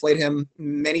 They've played him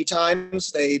many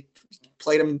times. They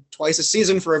played him twice a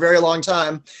season for a very long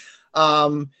time.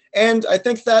 And I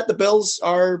think that the Bills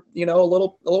are, a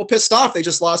little pissed off. They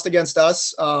just lost against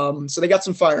us. So they got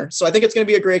some fire. So I think it's going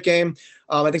to be a great game.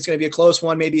 I think it's going to be a close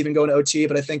one, maybe even going to OT,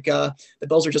 but I think the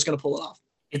Bills are just going to pull it off.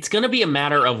 It's going to be a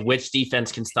matter of which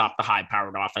defense can stop the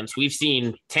high-powered offense. We've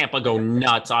seen Tampa go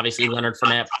nuts. Obviously, Leonard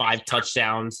Fournette, 5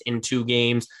 touchdowns in 2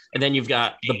 games. And then you've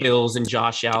got the Bills and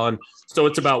Josh Allen. So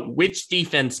it's about which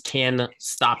defense can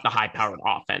stop the high-powered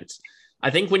offense. I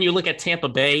think when you look at Tampa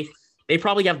Bay, they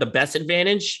probably have the best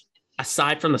advantage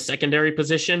aside from the secondary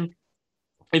position.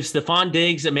 If Stephon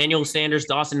Diggs, Emmanuel Sanders,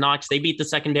 Dawson Knox, they beat the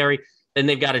secondary, then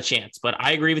they've got a chance. But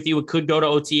I agree with you. It could go to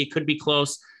OT. It could be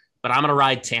close. But I'm going to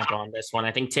ride Tampa on this one.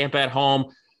 I think Tampa at home,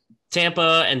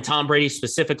 Tampa and Tom Brady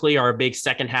specifically are a big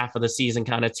second half of the season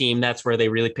kind of team. That's where they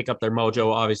really pick up their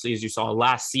mojo. Obviously, as you saw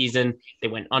last season, they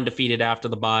went undefeated after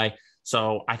the bye.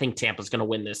 So I think Tampa's going to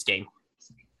win this game.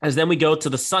 As then we go to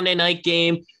the Sunday night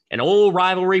game, an old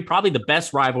rivalry, probably the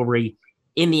best rivalry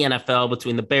in the NFL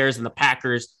between the Bears and the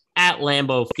Packers at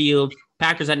Lambeau Field.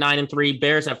 Packers at 9-3,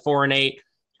 Bears at 4-8.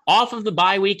 Off of the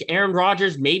bye week, Aaron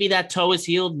Rodgers, maybe that toe is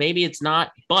healed, maybe it's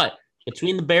not. But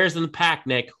between the Bears and the Pack,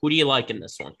 Nick, who do you like in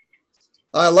this one?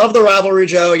 I love the rivalry,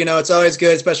 Joe. It's always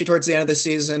good, especially towards the end of the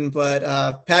season.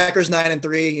 But Packers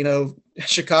 9-3,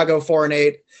 Chicago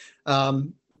 4-8.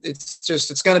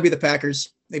 It's going to be the Packers.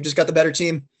 They've just got the better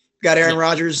team. Got Aaron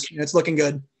Rodgers. It's looking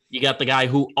good. You got the guy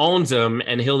who owns them,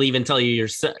 and he'll even tell you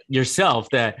yourself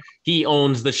that he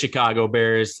owns the Chicago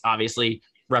Bears, obviously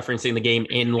referencing the game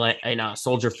in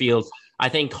Soldier Field. I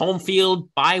think home field,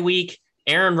 bye week,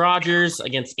 Aaron Rodgers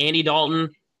against Andy Dalton,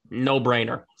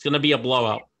 no-brainer. It's going to be a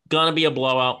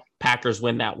blowout. Packers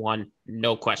win that one,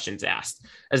 no questions asked.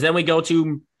 As then we go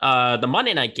to the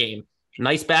Monday night game.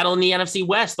 Nice battle in the NFC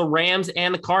West, the Rams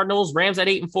and the Cardinals. Rams at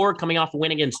 8-4, coming off a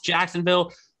win against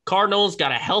Jacksonville. Cardinals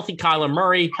got a healthy Kyler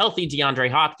Murray, healthy DeAndre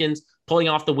Hopkins, pulling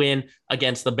off the win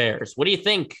against the Bears. What do you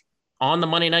think on the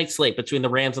Monday night slate between the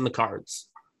Rams and the Cards?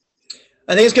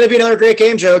 I think it's going to be another great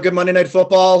game, Joe. Good Monday Night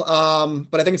Football.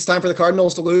 But I think it's time for the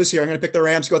Cardinals to lose here. I'm going to pick the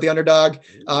Rams, go with the underdog.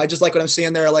 I just like what I'm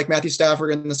seeing there. I like Matthew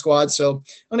Stafford in the squad, so I'm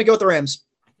going to go with the Rams.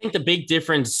 I think the big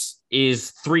difference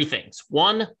is 3 things.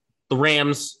 1, the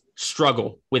Rams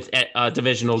struggle with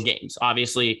divisional games.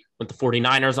 Obviously, with the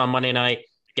 49ers on Monday night,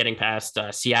 getting past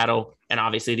Seattle, and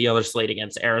obviously the other slate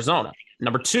against Arizona.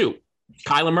 Number 2,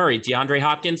 Kyler Murray, DeAndre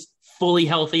Hopkins, fully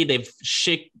healthy.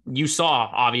 You saw,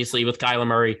 obviously, with Kyler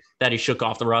Murray that he shook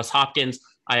off the rust. Hopkins,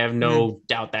 I have no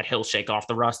doubt that he'll shake off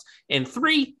the rust. And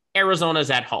 3, Arizona's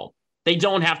at home. They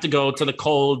don't have to go to the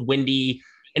cold, windy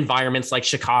environments like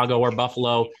Chicago or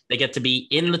Buffalo. They get to be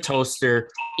in the toaster,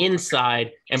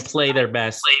 inside, and play their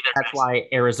best. That's why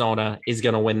Arizona is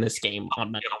going to win this game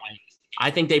on Monday night.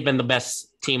 I think they've been the best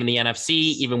team in the NFC,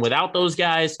 even without those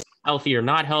guys, healthy or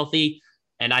not healthy.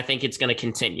 And I think it's going to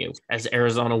continue as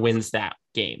Arizona wins that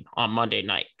game on Monday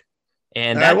night.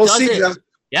 And that does it.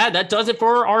 Yeah, that does it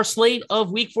for our slate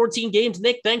of Week 14 games.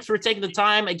 Nick, thanks for taking the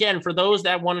time. Again, for those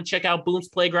that want to check out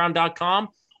boomsplayground.com,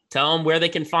 Tell them where they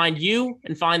can find you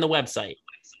and find the website.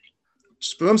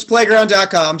 Just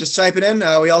boomsplayground.com. Just type it in.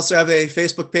 We also have a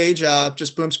Facebook page,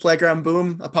 just Boom's Playground,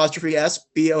 Boom, apostrophe S,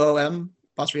 BOOM,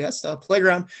 apostrophe S,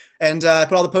 playground. And I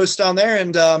put all the posts on there,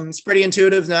 and it's pretty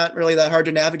intuitive, not really that hard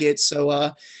to navigate.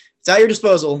 So it's at your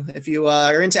disposal. If you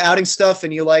are into outing stuff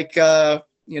and you like, well-written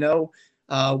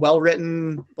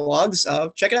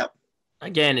blogs, check it out.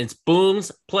 Again, it's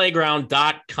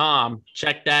boomsplayground.com.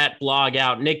 Check that blog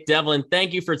out. Nick Devlin,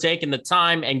 thank you for taking the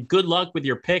time, and good luck with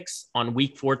your picks on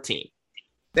Week 14.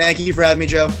 Thank you for having me,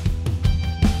 Joe.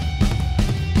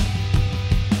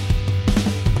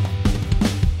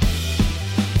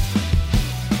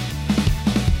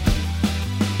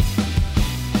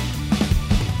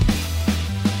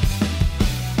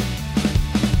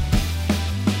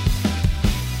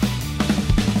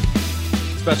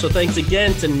 Special thanks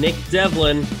again to Nick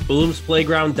Devlin,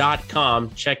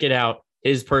 boomsplayground.com. Check it out,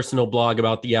 his personal blog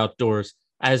about the outdoors.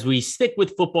 As we stick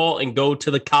with football and go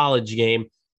to the college game,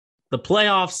 the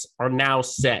playoffs are now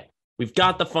set. We've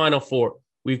got the Final Four.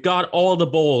 We've got all the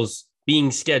bowls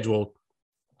being scheduled.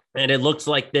 And it looks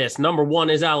like this. Number 1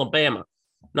 is Alabama.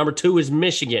 Number 2 is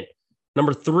Michigan.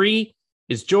 Number 3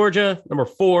 is Georgia. Number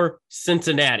 4,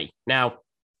 Cincinnati. Now,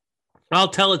 I'll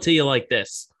tell it to you like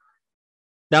this.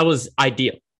 That was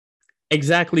ideal.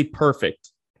 Exactly perfect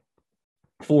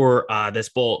for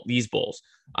these bowls.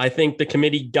 I think the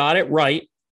committee got it right.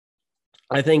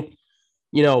 I think,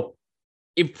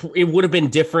 it would have been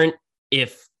different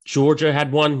if Georgia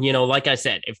had won. Like I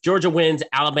said, if Georgia wins,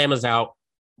 Alabama's out.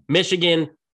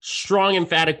 Michigan, strong,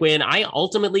 emphatic win. I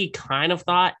ultimately kind of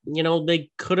thought, they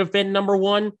could have been number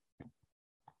 1.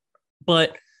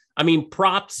 But,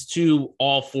 props to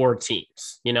all 4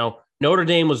 teams. Notre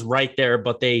Dame was right there,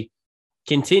 but they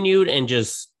continued and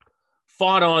just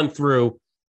fought on through.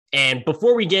 And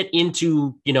before we get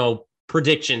into,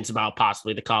 predictions about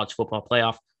possibly the college football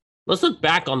playoff, let's look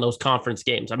back on those conference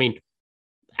games.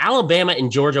 Alabama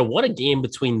and Georgia, what a game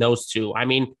between those two.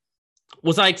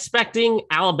 Was I expecting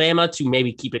Alabama to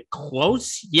maybe keep it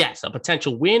close? Yes. A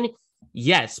potential win?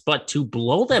 Yes. But to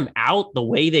blow them out the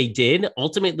way they did,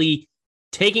 ultimately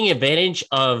taking advantage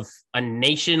of a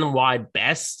nationwide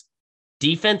best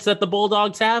defense that the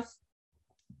Bulldogs have,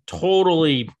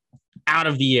 totally out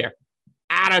of the air,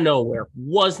 out of nowhere.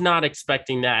 Was not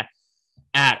expecting that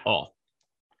at all.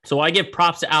 So I give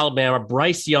props to Alabama.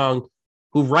 Bryce Young,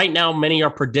 who right now many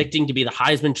are predicting to be the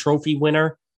Heisman Trophy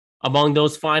winner among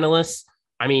those finalists.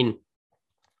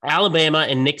 Alabama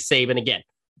and Nick Saban, again,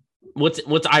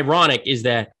 what's ironic is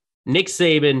that Nick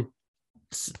Saban,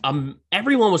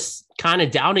 everyone was kind of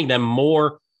doubting them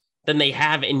more than they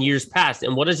have in years past.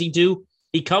 And what does he do?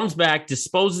 He comes back,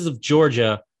 disposes of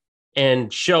Georgia,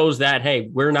 and shows that, hey,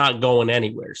 we're not going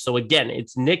anywhere. So again,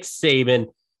 it's Nick Saban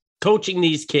coaching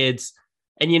these kids.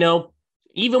 And,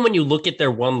 even when you look at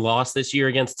their one loss this year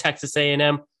against Texas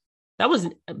A&M, that was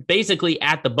basically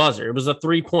at the buzzer. It was a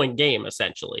 3-point game,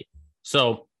 essentially.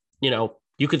 So,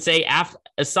 you could say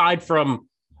aside from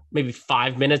maybe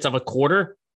 5 minutes of a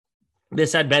quarter,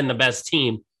 this had been the best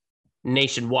team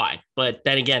nationwide. But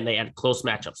then again, they had close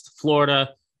matchups to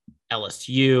Florida,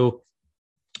 LSU,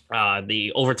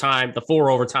 the 4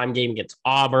 overtime game against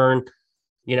Auburn.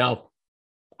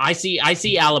 I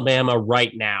see Alabama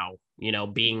right now,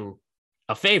 being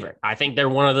a favorite. I think they're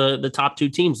one of the top 2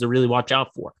 teams to really watch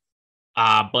out for.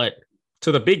 But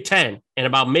to the Big Ten and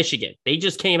about Michigan, they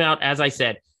just came out, as I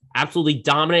said, absolutely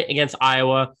dominant against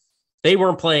Iowa. They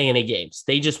weren't playing any games.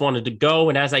 They just wanted to go.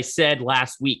 And as I said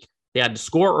last week, they had to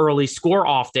score early, score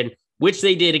often, which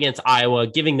they did against Iowa,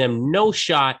 giving them no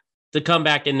shot to come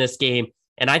back in this game.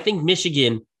 And I think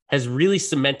Michigan has really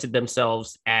cemented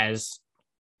themselves as,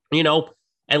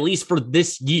 at least for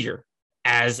this year,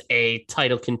 as a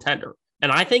title contender.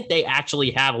 And I think they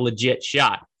actually have a legit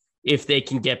shot if they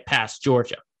can get past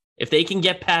Georgia. If they can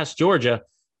get past Georgia,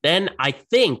 then I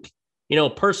think,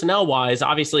 personnel-wise,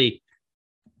 obviously,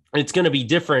 it's going to be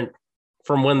different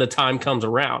from when the time comes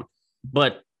around.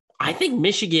 But I think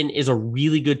Michigan is a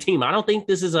really good team. I don't think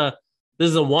this is a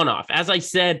one-off. As I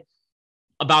said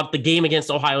about the game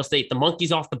against Ohio State, the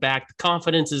monkey's off the back, the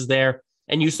confidence is there,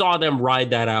 and you saw them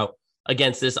ride that out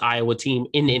against this Iowa team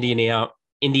in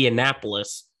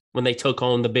Indianapolis when they took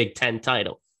home the Big Ten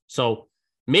title. So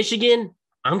Michigan,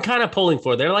 I'm kind of pulling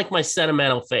for. They're like my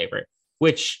sentimental favorite,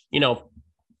 which,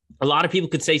 a lot of people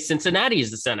could say Cincinnati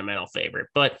is the sentimental favorite,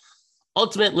 but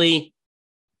ultimately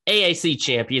AAC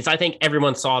champions. I think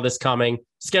everyone saw this coming.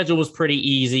 Schedule was pretty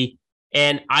easy.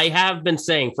 And I have been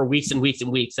saying for weeks and weeks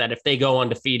and weeks that if they go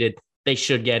undefeated, they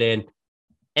should get in.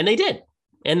 And they did.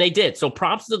 And they did. So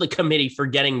props to the committee for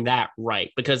getting that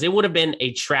right, because it would have been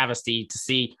a travesty to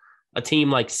see a team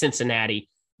like Cincinnati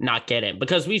not get in,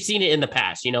 because we've seen it in the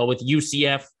past, with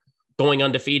UCF going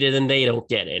undefeated and they don't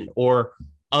get in, or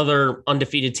other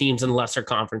undefeated teams in lesser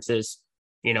conferences,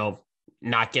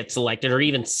 not get selected or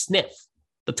even sniff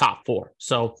the top four.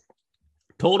 So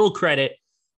total credit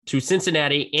to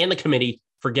Cincinnati and the committee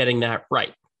for getting that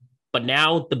right. But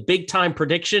now the big time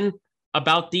prediction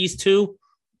about these two,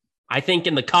 I think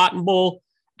in the Cotton Bowl,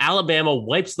 Alabama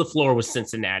wipes the floor with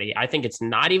Cincinnati. I think it's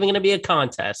not even going to be a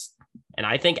contest. And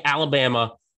I think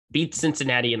Alabama beats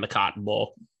Cincinnati in the Cotton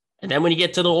Bowl. And then when you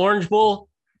get to the Orange Bowl,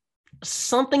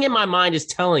 something in my mind is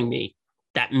telling me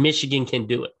that Michigan can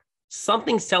do it.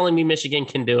 Something's telling me Michigan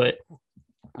can do it.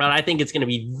 But I think it's going to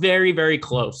be very, very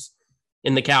close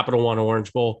in the Capital One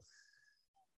Orange Bowl.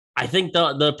 I think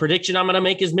the prediction I'm going to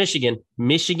make is Michigan.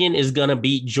 Michigan is going to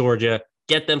beat Georgia,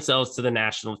 get themselves to the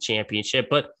national championship.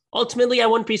 But ultimately, I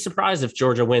wouldn't be surprised if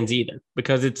Georgia wins either,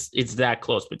 because it's that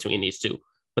close between these two.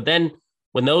 But then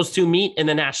when those two meet in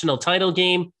the national title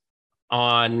game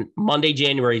on Monday,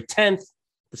 January 10th,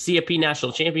 the CFP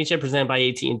National Championship presented by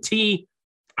AT&T,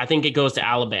 I think it goes to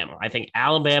Alabama. I think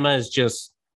Alabama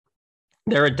is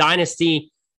they're a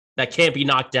dynasty that can't be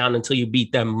knocked down until you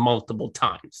beat them multiple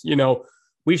times.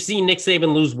 We've seen Nick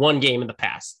Saban lose one game in the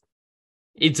past.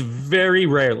 It's very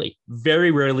rarely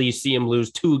you see him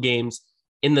lose two games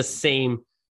in the same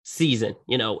season,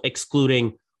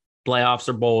 excluding playoffs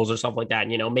or bowls or stuff like that.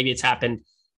 Maybe it's happened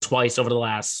twice over the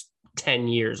last 10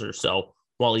 years or so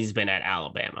while he's been at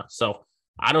Alabama. So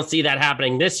I don't see that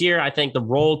happening this year. I think the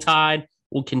Roll Tide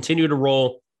will continue to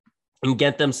roll and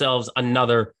get themselves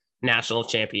another national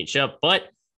championship. But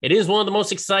it is one of the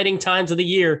most exciting times of the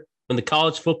year when the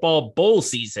college football bowl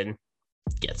season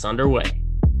gets underway.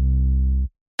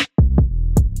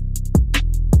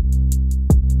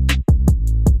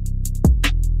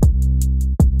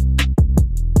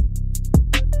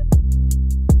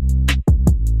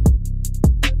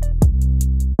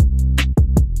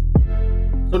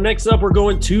 So next up, we're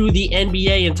going to the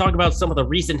NBA and talk about some of the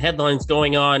recent headlines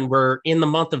going on. We're in the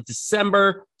month of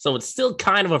December, so it's still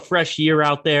kind of a fresh year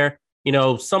out there.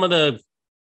 Some of the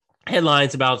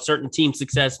headlines about certain team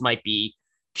success might be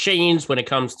changed when it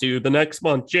comes to the next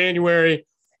month, January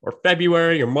or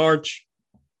February or March.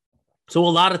 So a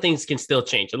lot of things can still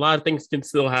change. A lot of things can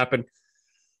still happen.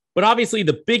 But obviously one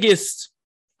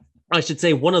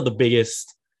of the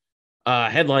biggest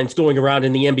headlines going around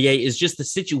in the NBA is just the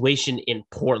situation in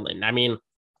Portland. I mean,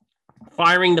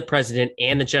 firing the president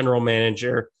and the general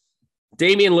manager.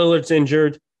 Damian Lillard's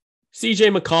injured.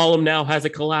 CJ McCollum now has a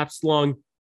collapsed lung.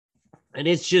 And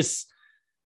it's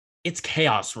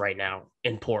chaos right now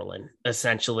in Portland,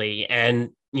 essentially. And,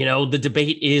 the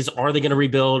debate is, are they going to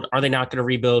rebuild? Are they not going to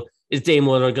rebuild? Is Dame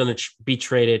Lillard going to be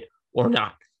traded or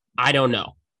not? I don't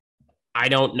know.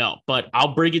 But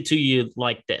I'll bring it to you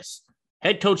like this.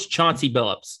 Head coach Chauncey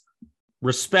Billups,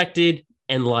 respected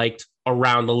and liked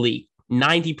around the league.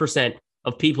 90%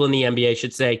 of people in the NBA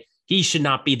should say he should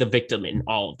not be the victim in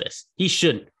all of this. He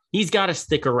shouldn't. He's got to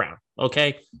stick around,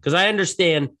 okay? Because I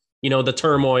understand, the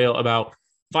turmoil about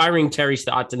firing Terry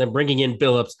Stotts and then bringing in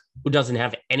Billups, who doesn't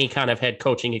have any kind of head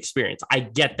coaching experience. I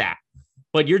get that.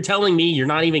 But you're telling me you're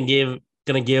not even going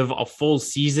to give a full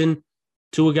season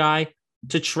to a guy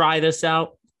to try this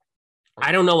out?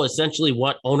 I don't know essentially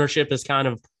what ownership is kind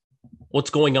of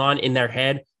what's going on in their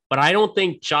head, but I don't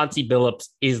think Chauncey Billups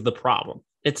is the problem.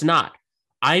 It's not.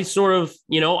 I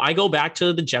I go back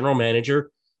to the general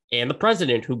manager and the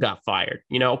president who got fired,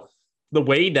 the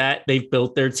way that they've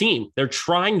built their team. They're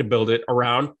trying to build it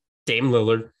around Dame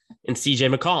Lillard and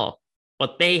CJ McCollum,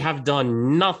 but they have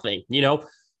done nothing.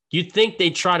 You'd think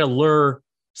they'd try to lure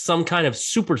some kind of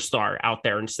superstar out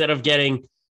there instead of getting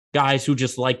guys who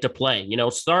just like to play,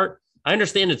 I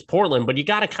understand it's Portland, but you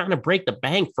got to kind of break the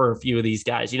bank for a few of these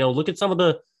guys. Look at some of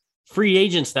the free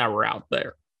agents that were out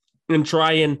there and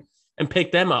try and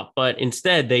pick them up. But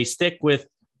instead, they stick with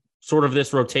sort of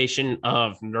this rotation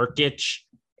of Nurkic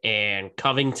and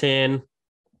Covington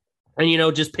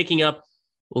and, just picking up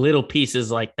little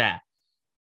pieces like that.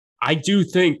 I do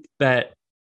think that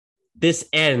this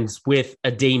ends with a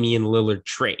Damian Lillard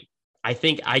trade. I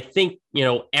think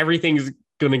everything's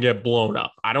going to get blown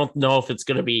up. I don't know if it's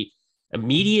going to be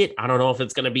immediate. I don't know if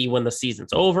it's going to be when the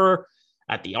season's over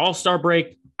at the All-Star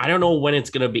break. I don't know when it's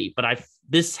going to be, but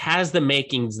this has the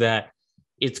makings that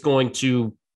it's going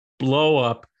to blow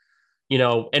up,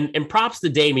 and props to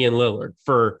Damian Lillard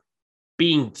for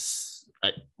being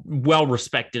well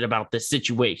respected about this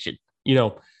situation,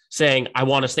 saying, I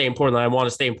want to stay in Portland. I want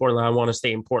to stay in Portland. I want to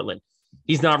stay in Portland.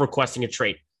 He's not requesting a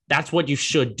trade. That's what you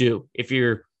should do if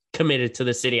you're committed to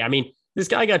the city. I mean, this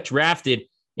guy got drafted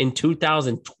in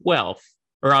 2012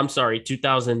 or I'm sorry,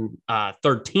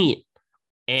 2013.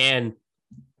 And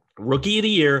rookie of the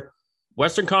year,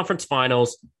 Western Conference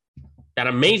Finals, that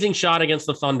amazing shot against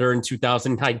the Thunder in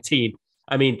 2019.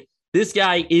 I mean, this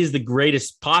guy is the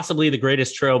greatest, possibly the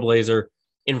greatest trailblazer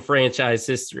in franchise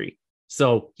history.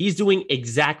 So he's doing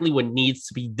exactly what needs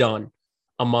to be done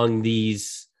among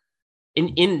these,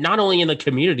 in not only in the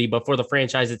community, but for the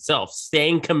franchise itself,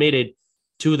 staying committed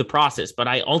to the process. But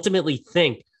I ultimately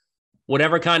think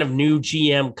whatever kind of new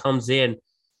GM comes in,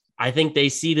 I think they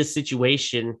see the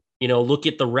situation, look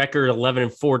at the record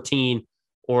 11-14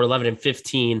 or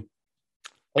 11-15.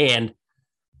 And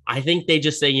I think they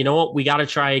just say, you know what, we got to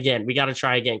try again. We got to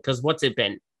try again. Because what's it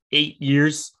been? 8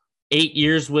 years? 8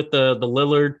 years with the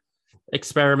Lillard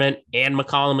experiment and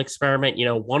McCollum experiment.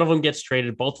 One of them gets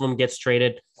traded. Both of them gets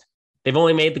traded. They've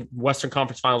only made the Western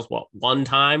Conference Finals, one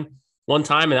time. And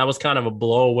that was kind of a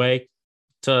blow away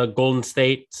to Golden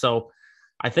State. So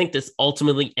I think this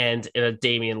ultimately ends in a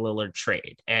Damian Lillard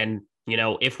trade. And,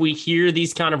 if we hear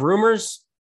these kind of rumors,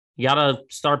 you got to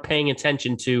start paying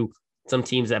attention to some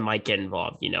teams that might get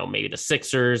involved, maybe the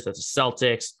Sixers, the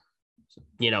Celtics,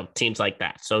 teams like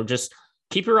that. So just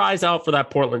keep your eyes out for that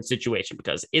Portland situation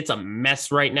because it's a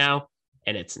mess right now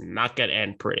and it's not going to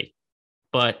end pretty.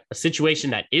 But a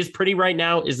situation that is pretty right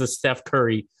now is the Steph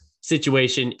Curry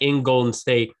situation in Golden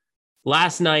State.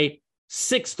 Last night,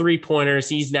 6 3-pointers.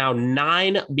 He's now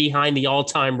 9 behind the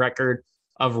all-time record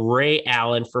of Ray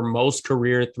Allen for most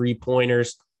career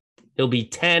 3-pointers. He'll be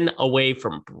 10 away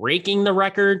from breaking the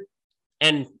record.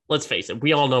 And let's face it,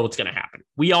 we all know what's going to happen.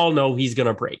 We all know he's going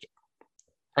to break it.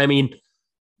 I mean,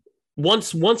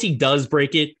 once he does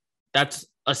break it, that's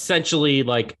essentially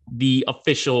like the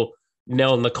official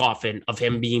nail in the coffin of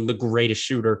him being the greatest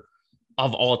shooter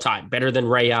of all time. Better than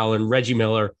Ray Allen, Reggie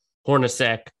Miller,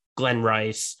 Hornacek, Glenn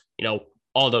Rice,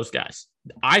 all those guys.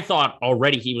 I thought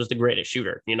already he was the greatest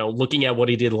shooter. Looking at what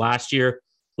he did last year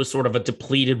with sort of a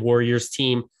depleted Warriors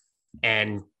team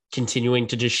and continuing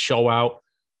to just show out.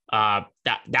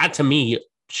 That to me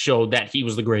showed that he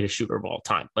was the greatest shooter of all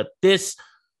time. But this,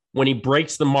 when he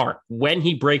breaks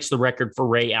the record for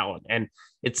Ray Allen, and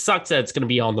it sucks that it's going to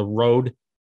be on the road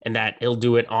and that he'll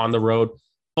do it on the road.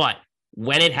 But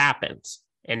when it happens,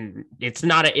 and it's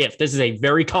not a if, this is a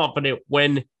very confident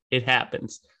when it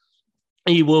happens,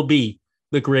 he will be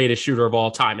the greatest shooter of all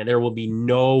time. And there will be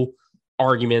no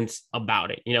arguments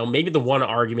about it. Maybe the one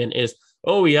argument is,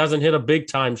 oh, he hasn't hit a big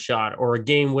time shot or a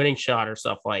game winning shot or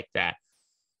stuff like that.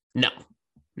 No.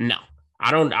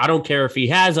 I don't care if he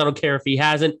has, I don't care if he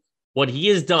hasn't. What he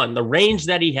has done, the range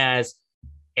that he has,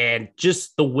 and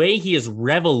just the way he has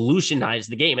revolutionized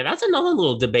the game. And that's another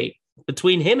little debate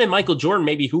between him and Michael Jordan,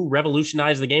 maybe who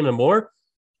revolutionized the game and more.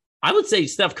 I would say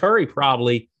Steph Curry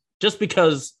probably, just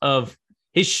because of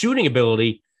his shooting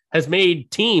ability, has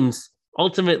made teams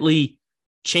ultimately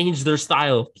change their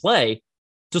style of play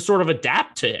to sort of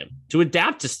adapt to him, to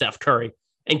adapt to Steph Curry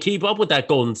and keep up with that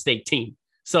Golden State team.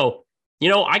 So,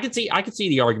 I could see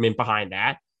the argument behind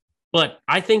that. But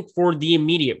I think for the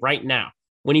immediate right now,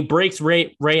 when he breaks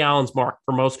Ray Allen's mark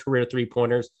for most career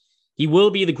 3-pointers, he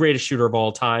will be the greatest shooter of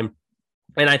all time.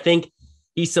 And I think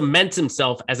he cements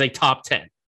himself as a top 10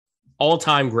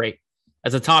 all-time great,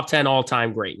 as a top 10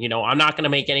 all-time great. I'm not going to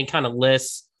make any kind of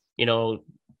lists. I'm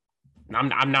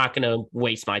not going to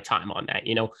waste my time on that.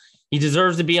 He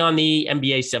deserves to be on the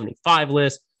NBA 75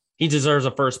 list. He deserves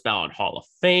a first ballot Hall of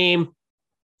Fame.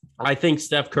 I think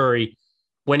Steph Curry,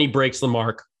 when he breaks the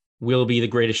mark, will be the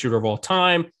greatest shooter of all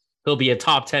time. He'll be a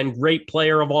top 10 great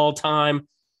player of all time.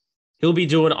 He'll be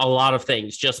doing a lot of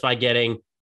things just by getting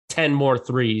 10 more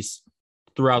threes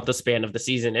throughout the span of the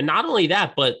season. And not only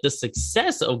that, but the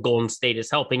success of Golden State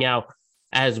is helping out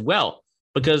as well,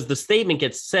 because the statement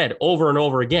gets said over and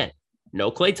over again.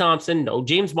 No Klay Thompson, no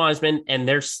James Wiseman, and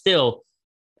they're still,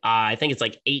 I think it's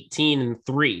like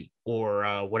 18-3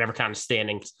 or whatever kind of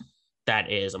standings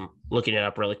that is. I'm looking it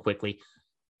up really quickly.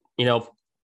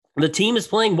 The team is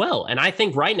playing well. And I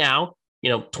think right now,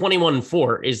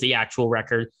 21-4 is the actual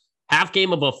record. Half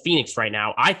game above Phoenix right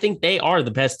now. I think they are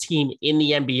the best team in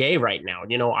the NBA right now.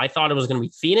 I thought it was going to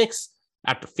be Phoenix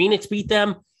after Phoenix beat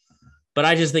them, but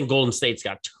I just think Golden State's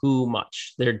got too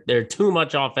much. They're too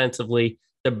much offensively.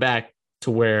 They're back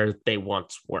to where they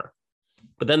once were.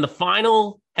 But then the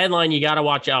final headline you got to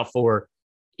watch out for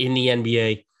in the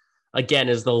NBA, again,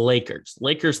 is the Lakers.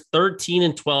 Lakers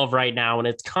 13-12 right now, and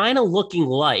it's kind of looking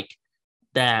like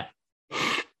that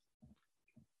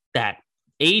AD,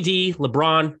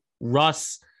 LeBron,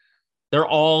 Russ, they're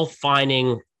all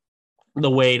finding the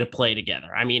way to play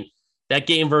together. I mean, that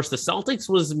game versus the Celtics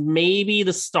was maybe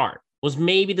the start,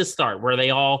 where they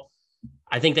all,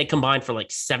 I think they combined for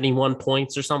like 71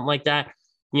 points or something like that.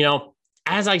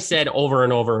 as I said over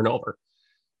and over and over,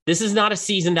 this is not a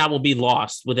season that will be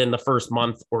lost within the first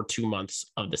month or 2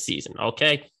 months of the season,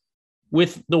 okay?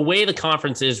 With the way the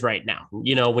conference is right now,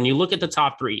 when you look at the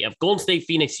top three, you have Golden State,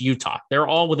 Phoenix, Utah. They're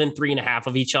all within 3.5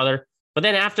 of each other. But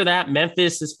then after that,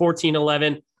 Memphis is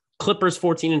 14-11, Clippers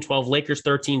 14-12, Lakers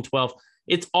 13-12.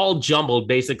 It's all jumbled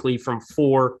basically from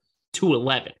 4 to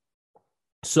 11.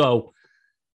 So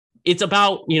it's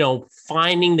about,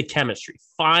 finding the chemistry,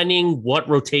 finding what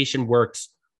rotation works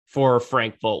for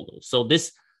Frank Vogel. So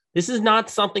this is not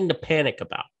something to panic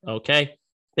about, okay?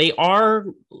 They are,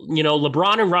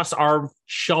 LeBron and Russ are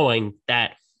showing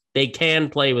that they can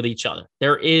play with each other.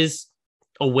 There is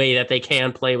a way that they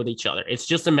can play with each other. It's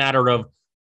just a matter of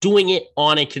doing it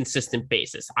on a consistent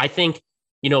basis. I think,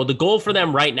 the goal for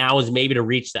them right now is maybe to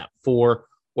reach that 4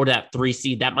 or that 3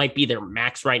 seed. That might be their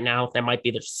max right now. That might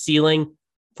be their ceiling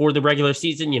for the regular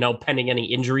season, pending any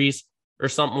injuries or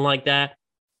something like that.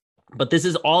 But this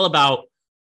is all about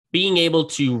being able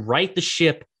to right the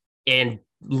ship and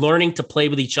learning to play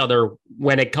with each other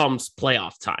when it comes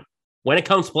playoff time. When it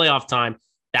comes playoff time,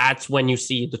 that's when you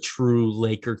see the true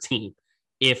Laker team.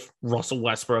 If Russell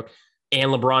Westbrook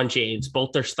and LeBron James,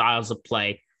 both their styles of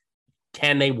play,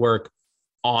 can they work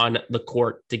on the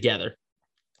court together?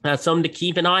 That's something to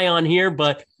keep an eye on here,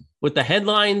 but with the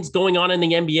headlines going on in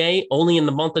the NBA only in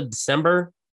the month of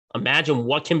December, imagine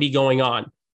what can be going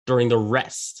on during the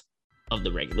rest of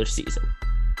the regular season.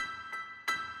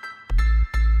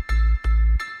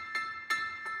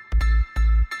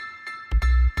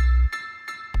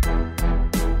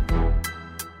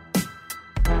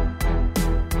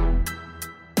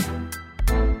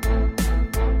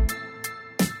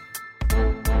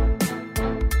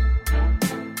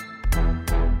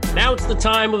 Now it's the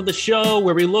time of the show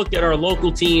where we look at our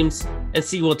local teams and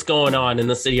see what's going on in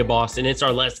the city of Boston. It's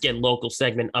our Let's Get Local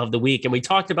segment of the week. And we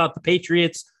talked about the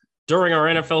Patriots during our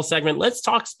NFL segment. Let's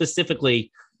talk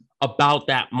specifically about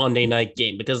that Monday night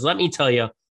game, because let me tell you,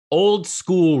 old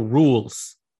school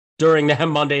rules during that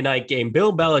Monday night game.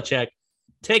 Bill Belichick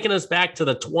taking us back to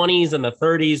the 20s and the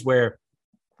 30s where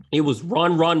it was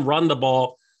run the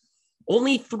ball.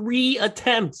 Only 3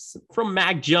 attempts from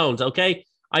Mac Jones, okay?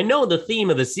 I know the theme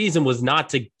of the season was not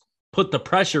to put the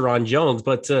pressure on Jones,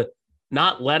 but to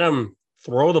not let him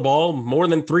throw the ball more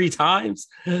than 3 times.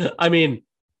 I mean,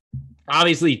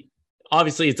 obviously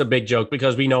it's a big joke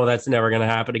because we know that's never going to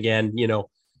happen again.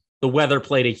 The weather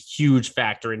played a huge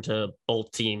factor into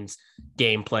both teams'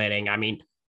 game planning. I mean,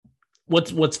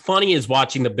 what's funny is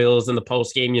watching the Bills in the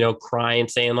post game, crying,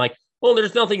 saying like, well,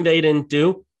 there's nothing they didn't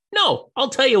do. No, I'll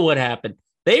tell you what happened.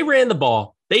 They ran the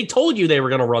ball. They told you they were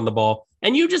going to run the ball,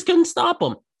 and you just couldn't stop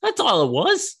them. That's all it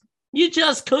was. You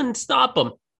just couldn't stop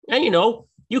them. And,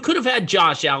 you could have had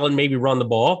Josh Allen maybe run the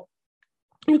ball.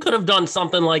 You could have done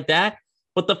something like that.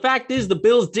 But the fact is the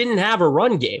Bills didn't have a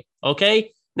run game,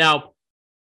 okay? Now,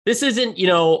 this isn't,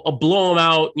 a blow them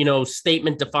out,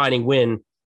 statement-defining win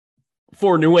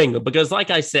for New England because, like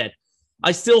I said,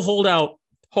 I still hold out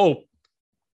hope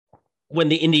when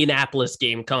the Indianapolis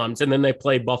game comes and then they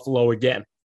play Buffalo again.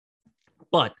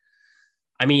 But,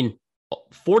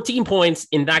 14 points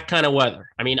in that kind of weather.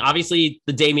 Obviously,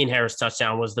 the Damian Harris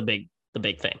touchdown was the big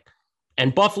thing.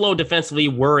 And Buffalo defensively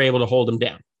were able to hold them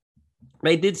down.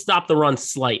 They did stop the run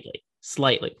slightly.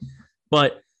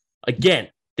 But, again,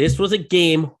 this was a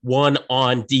game won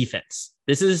on defense.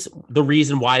 This is the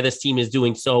reason why this team is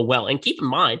doing so well. And keep in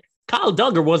mind, Kyle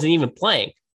Duggar wasn't even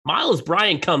playing. Miles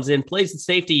Bryant comes in, plays the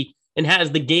safety, and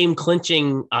has the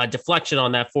game-clinching deflection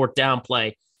on that 4th down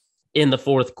play in the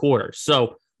 4th quarter.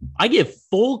 So I give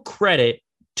full credit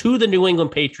to the New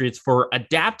England Patriots for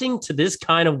adapting to this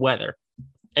kind of weather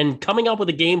and coming up with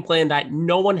a game plan that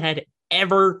no one had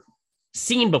ever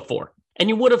seen before. And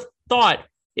you would have thought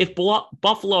if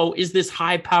Buffalo is this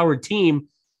high-powered team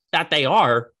that they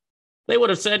are, they would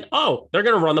have said, oh, they're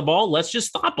going to run the ball. Let's just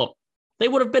stop them. They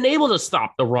would have been able to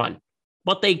stop the run,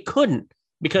 but they couldn't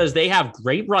because they have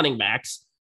great running backs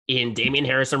in Damian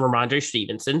Harris and Ramondre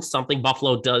Stevenson, something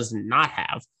Buffalo does not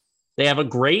have. They have a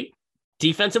great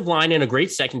defensive line and a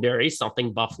great secondary,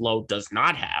 something Buffalo does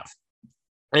not have.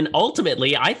 And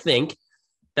ultimately, I think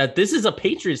that this is a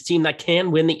Patriots team that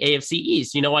can win the AFC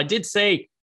East. I did say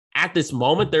at this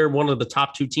moment, they're one of the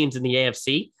top 2 teams in the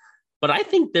AFC, but I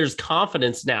think there's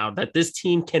confidence now that this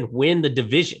team can win the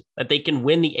division, that they can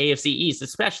win the AFC East,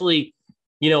 especially,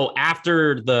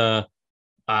 after the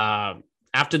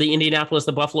Indianapolis,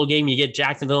 the Buffalo game, you get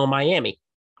Jacksonville and Miami.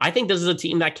 I think this is a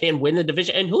team that can win the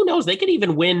division. And who knows, they could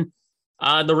even win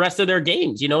the rest of their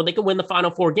games. They could win the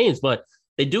final 4 games, but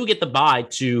they do get the bye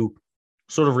to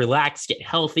sort of relax, get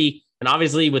healthy. And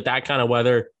obviously with that kind of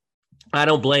weather, I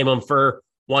don't blame them for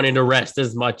wanting to rest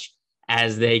as much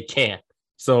as they can.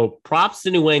 So props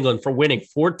to New England for winning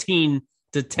 14-10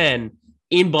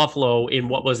 in Buffalo in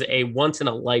what was a once in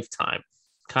a lifetime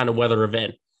kind of weather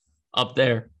event up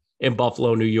there in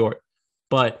Buffalo, New York.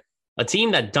 But a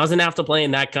team that doesn't have to play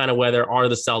in that kind of weather are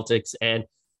the Celtics, and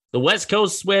the West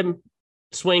Coast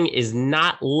swing is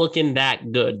not looking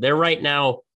that good. They're right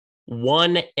now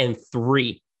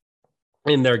 1-3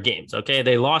 in their games. Okay.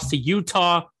 They lost to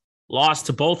Utah, lost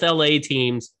to both LA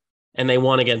teams, and they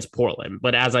won against Portland.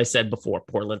 But as I said before,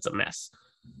 Portland's a mess.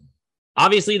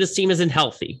 Obviously, this team isn't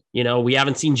healthy. We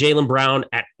haven't seen Jaylen Brown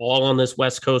at all on this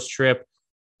West Coast trip.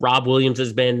 Rob Williams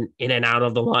has been in and out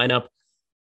of the lineup.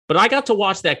 But I got to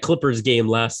watch that Clippers game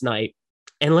last night.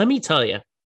 And let me tell you,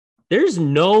 there's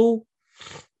no,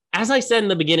 as I said in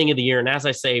the beginning of the year, and as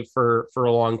I say for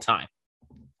a long time,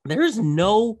 there's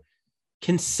no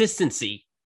consistency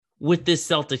with this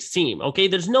Celtics team. Okay.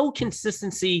 There's no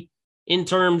consistency in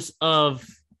terms of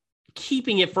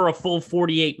keeping it for a full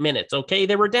 48 minutes. Okay.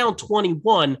 They were down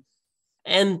 21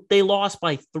 and they lost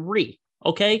by 3.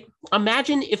 Okay.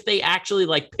 Imagine if they actually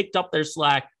picked up their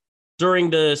slack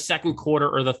during the second quarter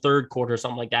or the third quarter,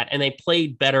 something like that, and they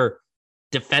played better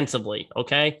defensively.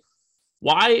 Okay.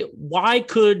 Why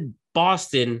could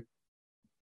Boston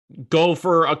go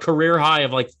for a career high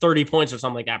of 30 points or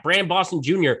something like that? Brandon Boston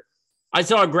Jr., I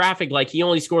saw a graphic, he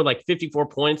only scored 54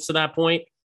 points to that point,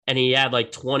 and he had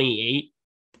 28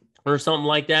 or something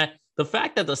like that. The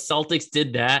fact that the Celtics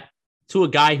did that to a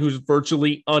guy who's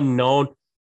virtually unknown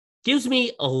gives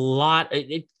me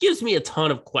it gives me a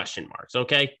ton of question marks,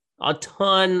 okay? A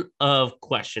ton of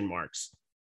question marks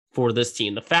for this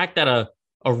team. The fact that a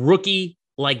rookie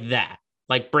like that,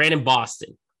 like Brandon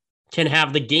Boston, can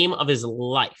have the game of his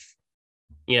life,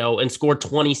 and score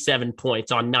 27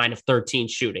 points on 9 of 13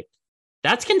 shooting.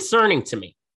 That's concerning to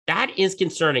me. That is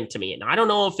concerning to me. And I don't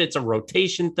know if it's a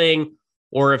rotation thing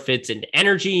or if it's an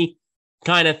energy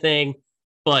kind of thing,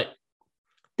 but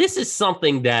this is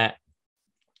something that,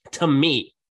 to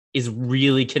me, is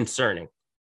really concerning.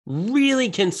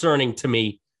 Really concerning to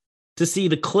me to see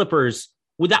the Clippers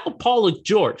without Paul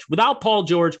George, without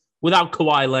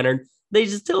Kawhi Leonard. They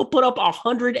still put up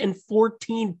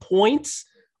 114 points.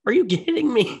 Are you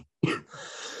kidding me?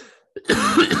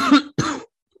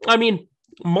 I mean,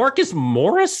 Marcus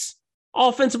Morris,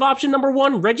 offensive option number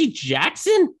 1. Reggie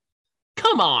Jackson?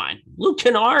 Come on. Luke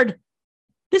Kennard.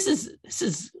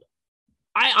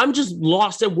 I'm just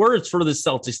lost at words for the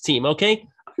Celtics team, okay?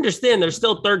 I understand they're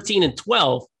still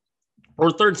 13-12 or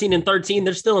 13-13.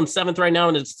 They're still in 7th right now,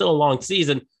 and it's still a long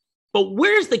season. But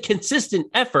where's the consistent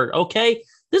effort, okay?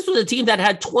 This was a team that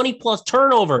had 20-plus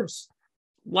turnovers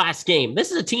last game. This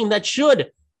is a team that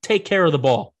should take care of the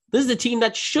ball. This is a team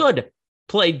that should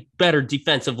play better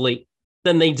defensively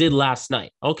than they did last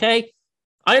night, okay?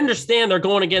 I understand they're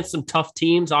going against some tough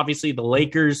teams. Obviously, the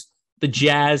Lakers, the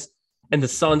Jazz, and the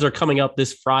Suns are coming up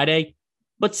this Friday.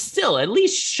 But still, at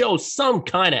least show some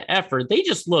kind of effort. They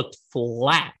just looked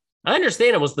flat. I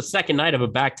understand it was the second night of a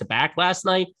back-to-back last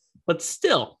night, but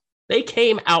still, they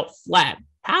came out flat.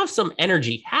 Have some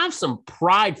energy. Have some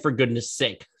pride, for goodness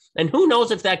sake. And who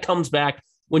knows if that comes back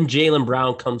when Jaylen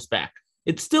Brown comes back.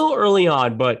 It's still early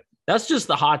on, but that's just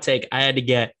the hot take I had to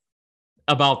get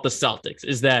about the Celtics,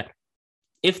 is that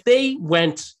if they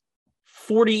went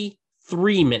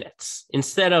 43 minutes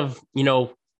instead of,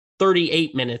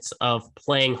 38 minutes of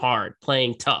playing hard,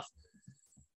 playing tough,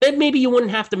 then maybe you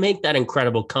wouldn't have to make that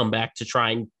incredible comeback to try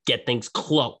and get things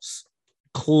close.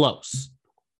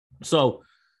 So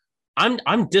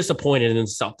I'm disappointed in the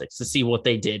Celtics to see what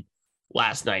they did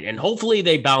last night. And hopefully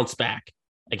they bounce back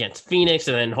against Phoenix.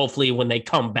 And then hopefully when they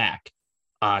come back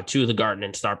to the Garden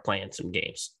and start playing some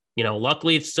games,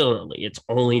 luckily it's still early. It's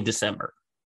only December.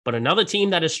 But another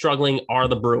team that is struggling are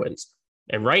the Bruins.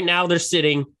 And right now they're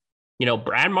sitting,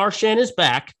 Brad Marchand is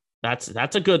back. That's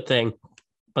a good thing.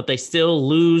 But they still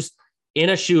lose in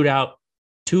a shootout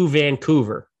to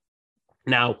Vancouver.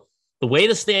 Now, the way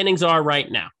the standings are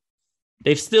right now,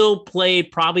 they've still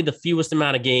played probably the fewest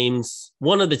amount of games.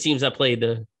 One of the teams that played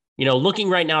looking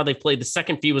right now, they've played the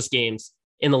second fewest games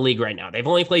in the league right now. They've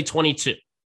only played 22,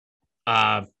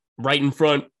 right in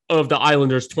front of the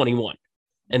Islanders, 21.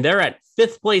 And they're at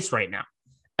 5th place right now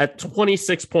at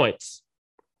 26 points.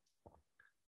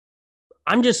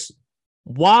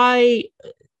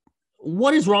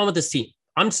 What is wrong with this team?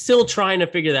 I'm still trying to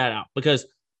figure that out because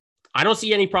I don't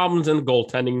see any problems in the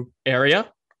goaltending area.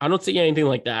 I don't see anything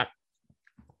like that.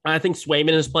 I think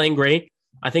Swayman is playing great.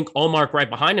 I think Ullmark right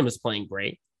behind him is playing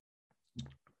great.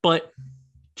 But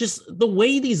just the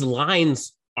way these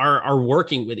lines are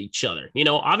working with each other,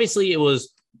 obviously it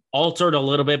was altered a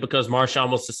little bit because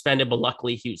Marchand was suspended, but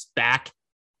luckily he was back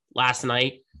last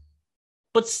night.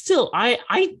 But still,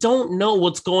 I don't know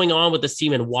what's going on with this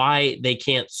team and why they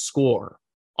can't score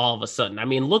all of a sudden. I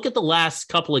mean, look at the last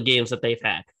couple of games that they've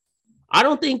had. I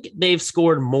don't think they've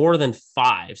scored more than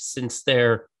 5 since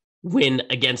their win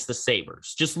against the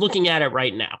Sabres. Just looking at it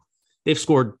right now, they've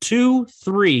scored 2,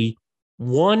 3,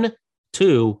 1,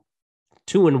 2,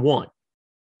 2, and 1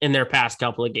 in their past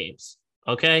couple of games.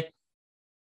 Okay.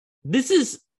 This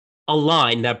is a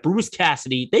line that Bruce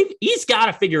Cassidy, he's got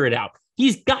to figure it out.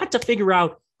 He's got to figure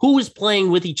out who is playing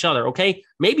with each other. Okay.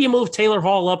 Maybe you move Taylor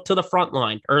Hall up to the front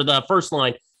line or the first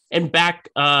line and back.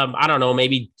 I don't know,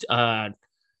 maybe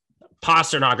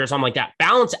Pasternak or something like that.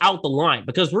 Balance out the line,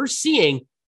 because we're seeing,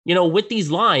 with these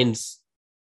lines,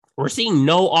 we're seeing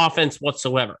no offense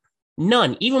whatsoever.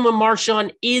 None. Even when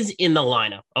Marchand is in the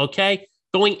lineup. Okay.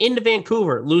 Going into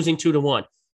Vancouver, losing 2-1,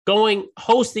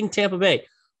 hosting Tampa Bay,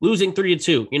 losing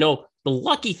 3-2. The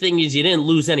lucky thing is you didn't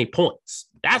lose any points.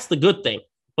 That's the good thing.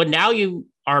 But now you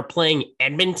are playing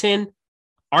Edmonton,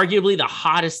 arguably the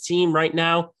hottest team right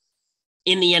now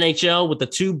in the NHL, with the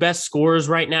 2 best scorers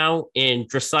right now in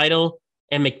Draisaitl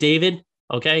and McDavid.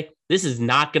 Okay. This is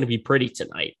not going to be pretty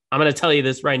tonight. I'm going to tell you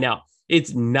this right now.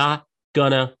 It's not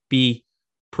going to be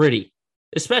pretty,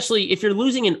 especially if you're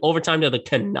losing in overtime to the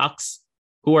Canucks,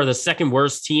 who are the second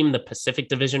worst team in the Pacific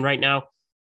Division right now.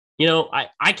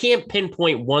 I can't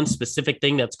pinpoint one specific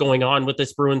thing that's going on with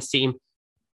this Bruins team,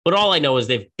 but all I know is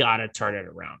they've got to turn it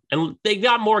around, and they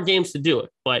got more games to do it,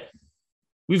 but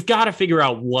we've got to figure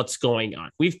out what's going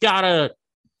on. We've got to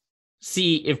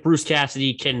see if Bruce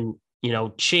Cassidy can,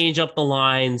 change up the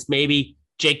lines. Maybe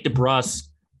Jake DeBrusk,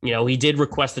 he did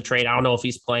request a trade. I don't know if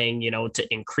he's playing, to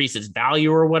increase his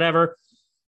value or whatever,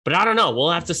 but I don't know. We'll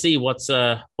have to see what's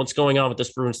going on with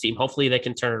this Bruins team. Hopefully they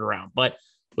can turn it around. But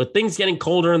with things getting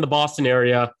colder in the Boston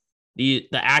area, the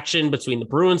action between the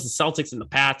Bruins, the Celtics, and the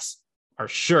Pats are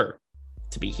sure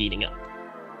to be heating up.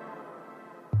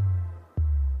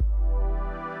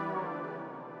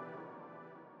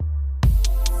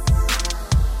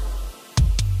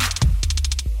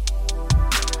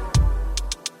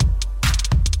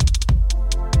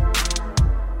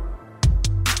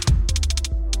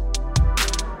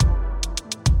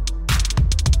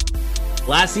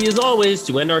 Lastly, as always,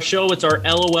 to end our show, it's our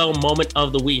LOL moment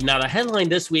of the week. Now, the headline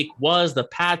this week was the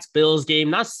Pats-Bills game,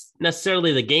 not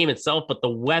necessarily the game itself, but the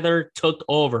weather took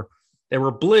over. There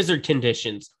were blizzard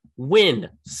conditions, wind,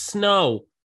 snow.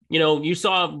 You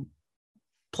saw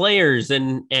players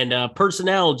and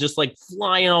personnel just like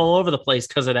flying all over the place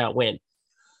because of that wind.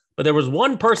 But there was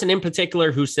one person in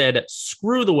particular who said,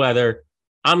 screw the weather,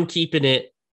 I'm keeping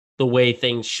it the way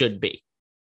things should be.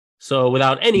 So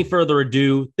without any further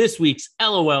ado, this week's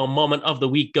LOL moment of the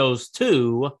week goes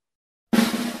to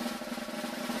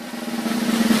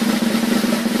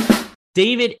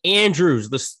David Andrews,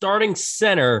 the starting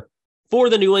center for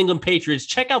the New England Patriots.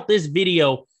 Check out this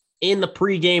video in the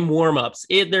pregame warmups.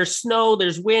 There's snow,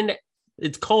 there's wind,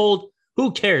 it's cold.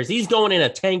 Who cares? He's going in a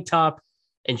tank top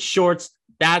and shorts.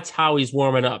 That's how he's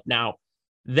warming up. Now,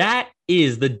 that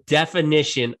is the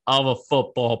definition of a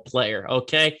football player,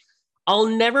 okay? I'll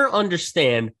never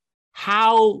understand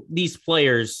how these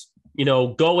players,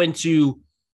 go into,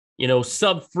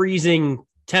 sub-freezing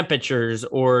temperatures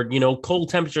or, cold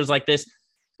temperatures like this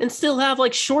and still have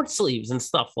like short sleeves and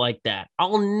stuff like that.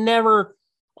 I'll never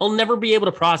be able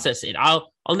to process it.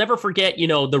 I'll never forget,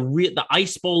 the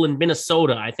Ice Bowl in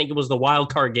Minnesota. I think it was the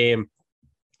wild card game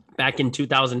back in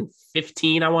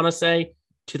 2015, I want to say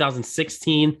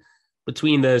 2016,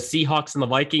 between the Seahawks and the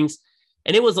Vikings.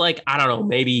 And it was like, I don't know,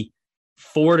 maybe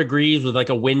 4 degrees with like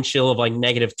a wind chill of like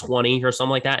 -20 or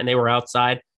something like that. And they were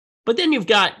outside. But then you've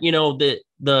got, the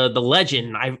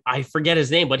legend, I forget his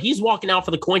name, but he's walking out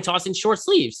for the coin toss in short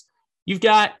sleeves. You've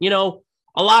got,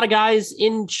 a lot of guys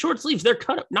in short sleeves. They're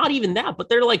cut up, not even that, but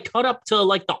they're like cut up to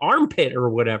like the armpit or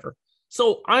whatever.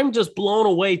 So I'm just blown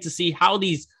away to see how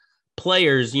these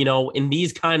players, in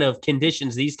these kind of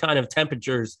conditions, these kind of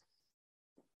temperatures,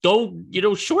 go,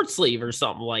 short sleeve or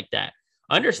something like that.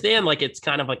 I understand like it's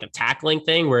kind of like a tackling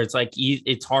thing where it's like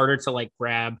it's harder to like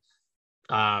grab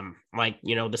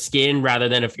the skin rather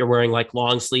than if you're wearing like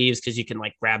long sleeves, because you can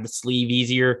like grab the sleeve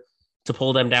easier to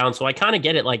pull them down. So I kind of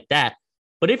get it like that.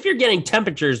 But if you're getting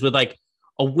temperatures with like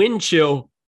a wind chill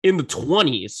in the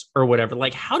 20s or whatever,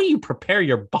 like how do you prepare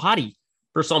your body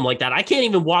for something like that? I can't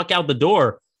even walk out the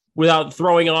door without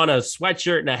throwing on a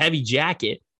sweatshirt and a heavy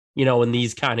jacket, in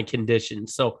these kind of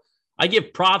conditions. So I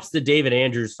give props to David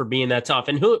Andrews for being that tough,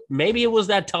 and maybe it was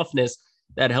that toughness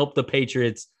that helped the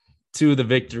Patriots to the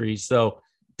victory. So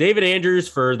David Andrews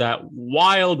for that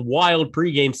wild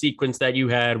pregame sequence that you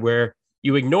had where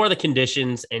you ignore the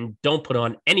conditions and don't put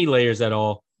on any layers at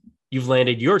all. you've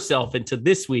landed yourself into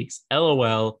this week's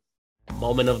LOL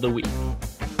Moment of the Week.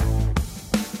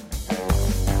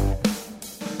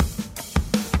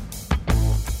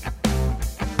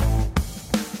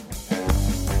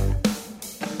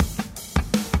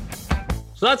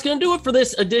 So that's going to do it for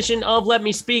this edition of Let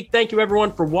Me Speak. Thank you,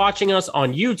 everyone, for watching us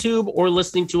on YouTube or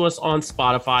listening to us on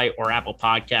Spotify or Apple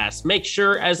Podcasts. Make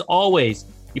sure, as always,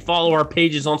 you follow our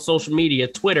pages on social media,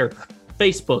 Twitter,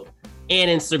 Facebook, and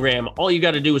Instagram. All you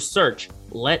got to do is search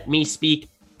Let Me Speak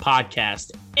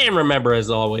Podcast. And remember,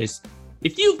 as always,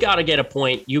 if you've got to get a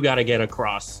point, you got to get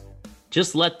across.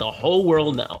 Just let the whole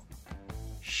world know.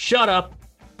 Shut up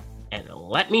and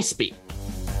let me speak.